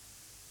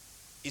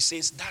 it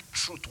says that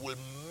truth will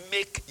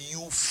make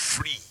you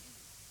free.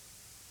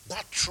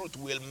 That truth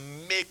will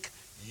make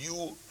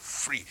you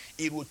free.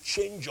 It will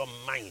change your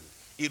mind.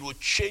 It will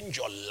change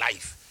your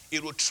life.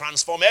 It will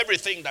transform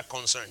everything that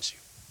concerns you.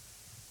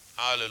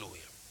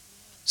 Hallelujah.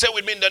 Say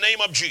with me, in the name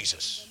of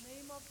Jesus.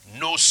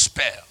 No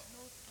spell,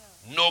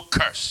 no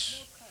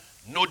curse,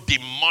 no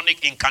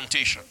demonic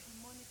incantation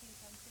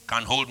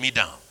can hold me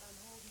down.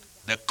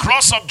 The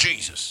cross of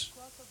Jesus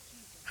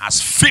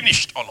has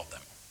finished all of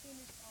them.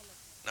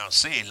 Now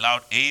say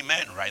loud,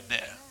 amen, right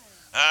there.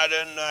 I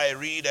don't know, I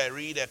read, I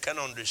can't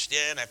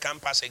understand, I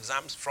can't pass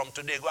exams. From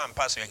today, go and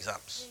pass your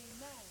exams.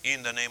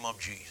 In the name of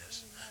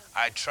Jesus.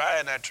 I try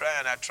and I try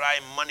and I try.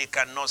 Money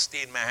cannot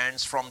stay in my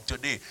hands. From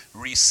today,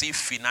 receive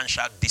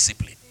financial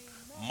discipline.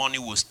 Money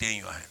will stay in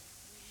your hand.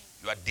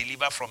 You are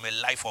delivered from a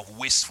life of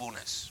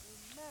wastefulness.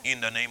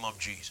 In the name of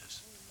Jesus.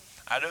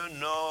 I don't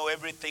know,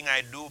 everything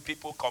I do,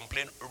 people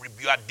complain.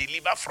 You are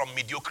delivered from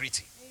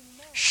mediocrity.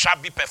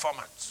 Shabby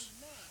performance.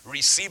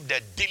 Receive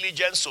the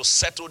diligence to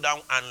settle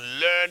down and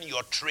learn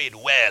your trade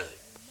well.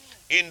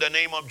 In the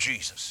name of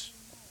Jesus.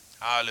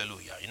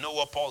 Hallelujah. You know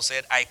what Paul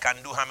said? I can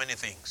do how many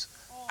things?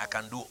 I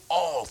can do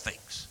all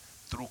things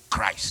through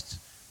Christ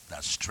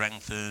that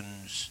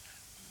strengthens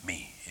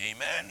me.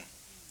 Amen.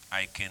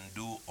 I can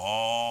do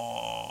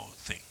all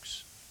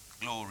things.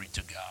 Glory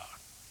to God.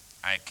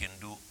 I can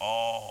do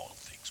all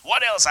things.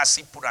 What else has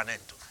he put an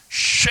end to?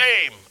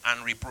 Shame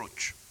and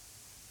reproach.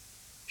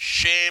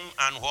 Shame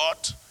and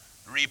what?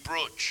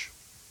 Reproach.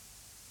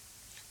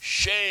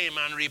 Shame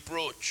and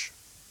reproach.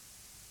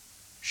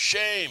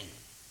 Shame.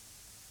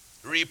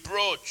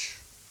 Reproach.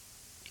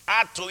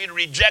 Add to it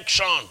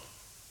rejection.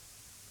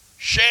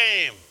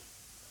 Shame.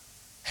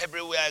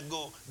 Everywhere I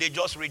go, they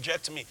just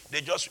reject me.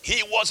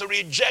 He was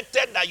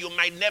rejected that you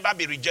might never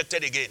be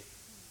rejected again.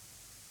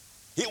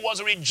 He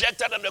was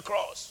rejected on the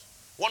cross.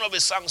 One of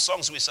his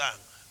songs we sang.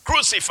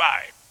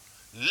 Crucified,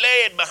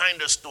 laid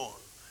behind the stone,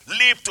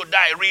 lived to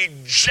die,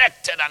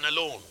 rejected and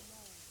alone.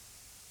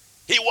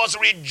 He was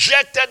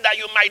rejected that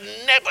you might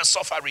never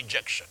suffer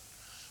rejection.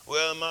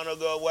 Well, man of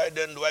God, why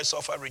then do I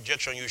suffer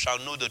rejection? You shall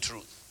know the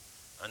truth,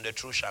 and the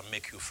truth shall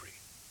make you free.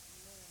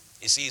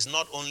 You see, it's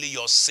not only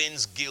your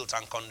sins, guilt,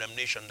 and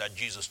condemnation that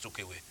Jesus took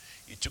away.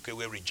 He took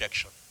away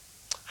rejection.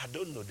 I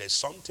don't know, there's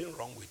something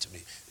wrong with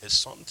me. There's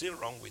something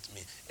wrong with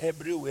me.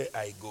 Everywhere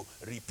I go,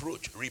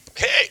 reproach.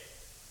 Hey!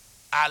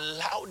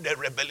 Allow the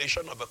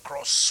revelation of a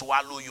cross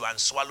swallow you and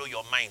swallow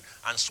your mind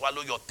and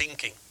swallow your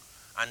thinking.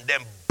 And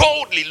then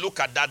boldly look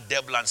at that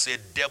devil and say,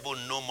 devil,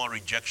 no more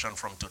rejection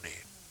from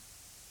today.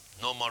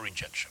 No more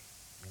rejection.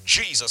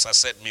 Jesus has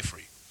set me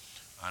free.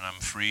 And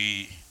I'm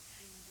free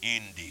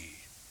indeed.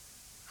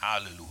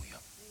 Hallelujah.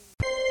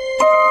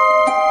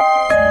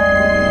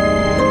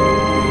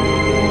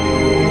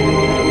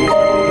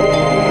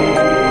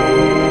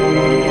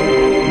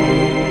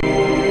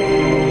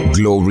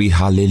 Glory,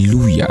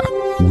 hallelujah.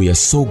 We are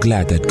so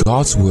glad that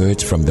God's word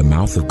from the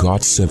mouth of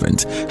God's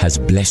servant has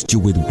blessed you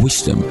with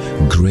wisdom,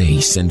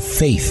 grace, and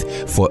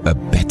faith for a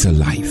better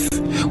life.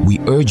 We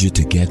urge you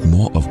to get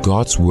more of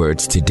God's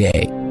words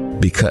today,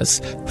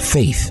 because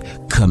faith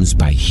comes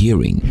by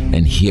hearing,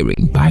 and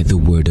hearing by the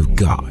word of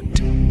God.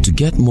 To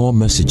get more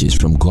messages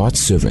from God's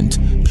servant,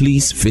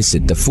 please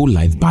visit the Full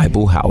Life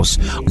Bible House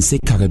on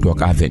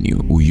Sekaredwalk Avenue,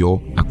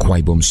 Uyo,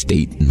 Akwa Ibom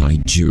State,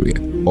 Nigeria,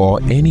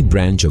 or any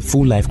branch of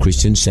Full Life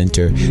Christian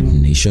Center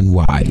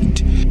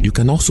nationwide. You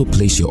can also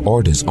place your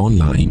orders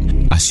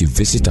online as you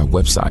visit our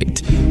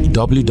website,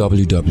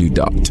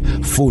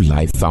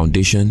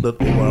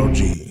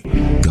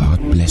 www.fulllifefoundation.org. God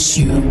bless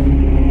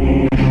you.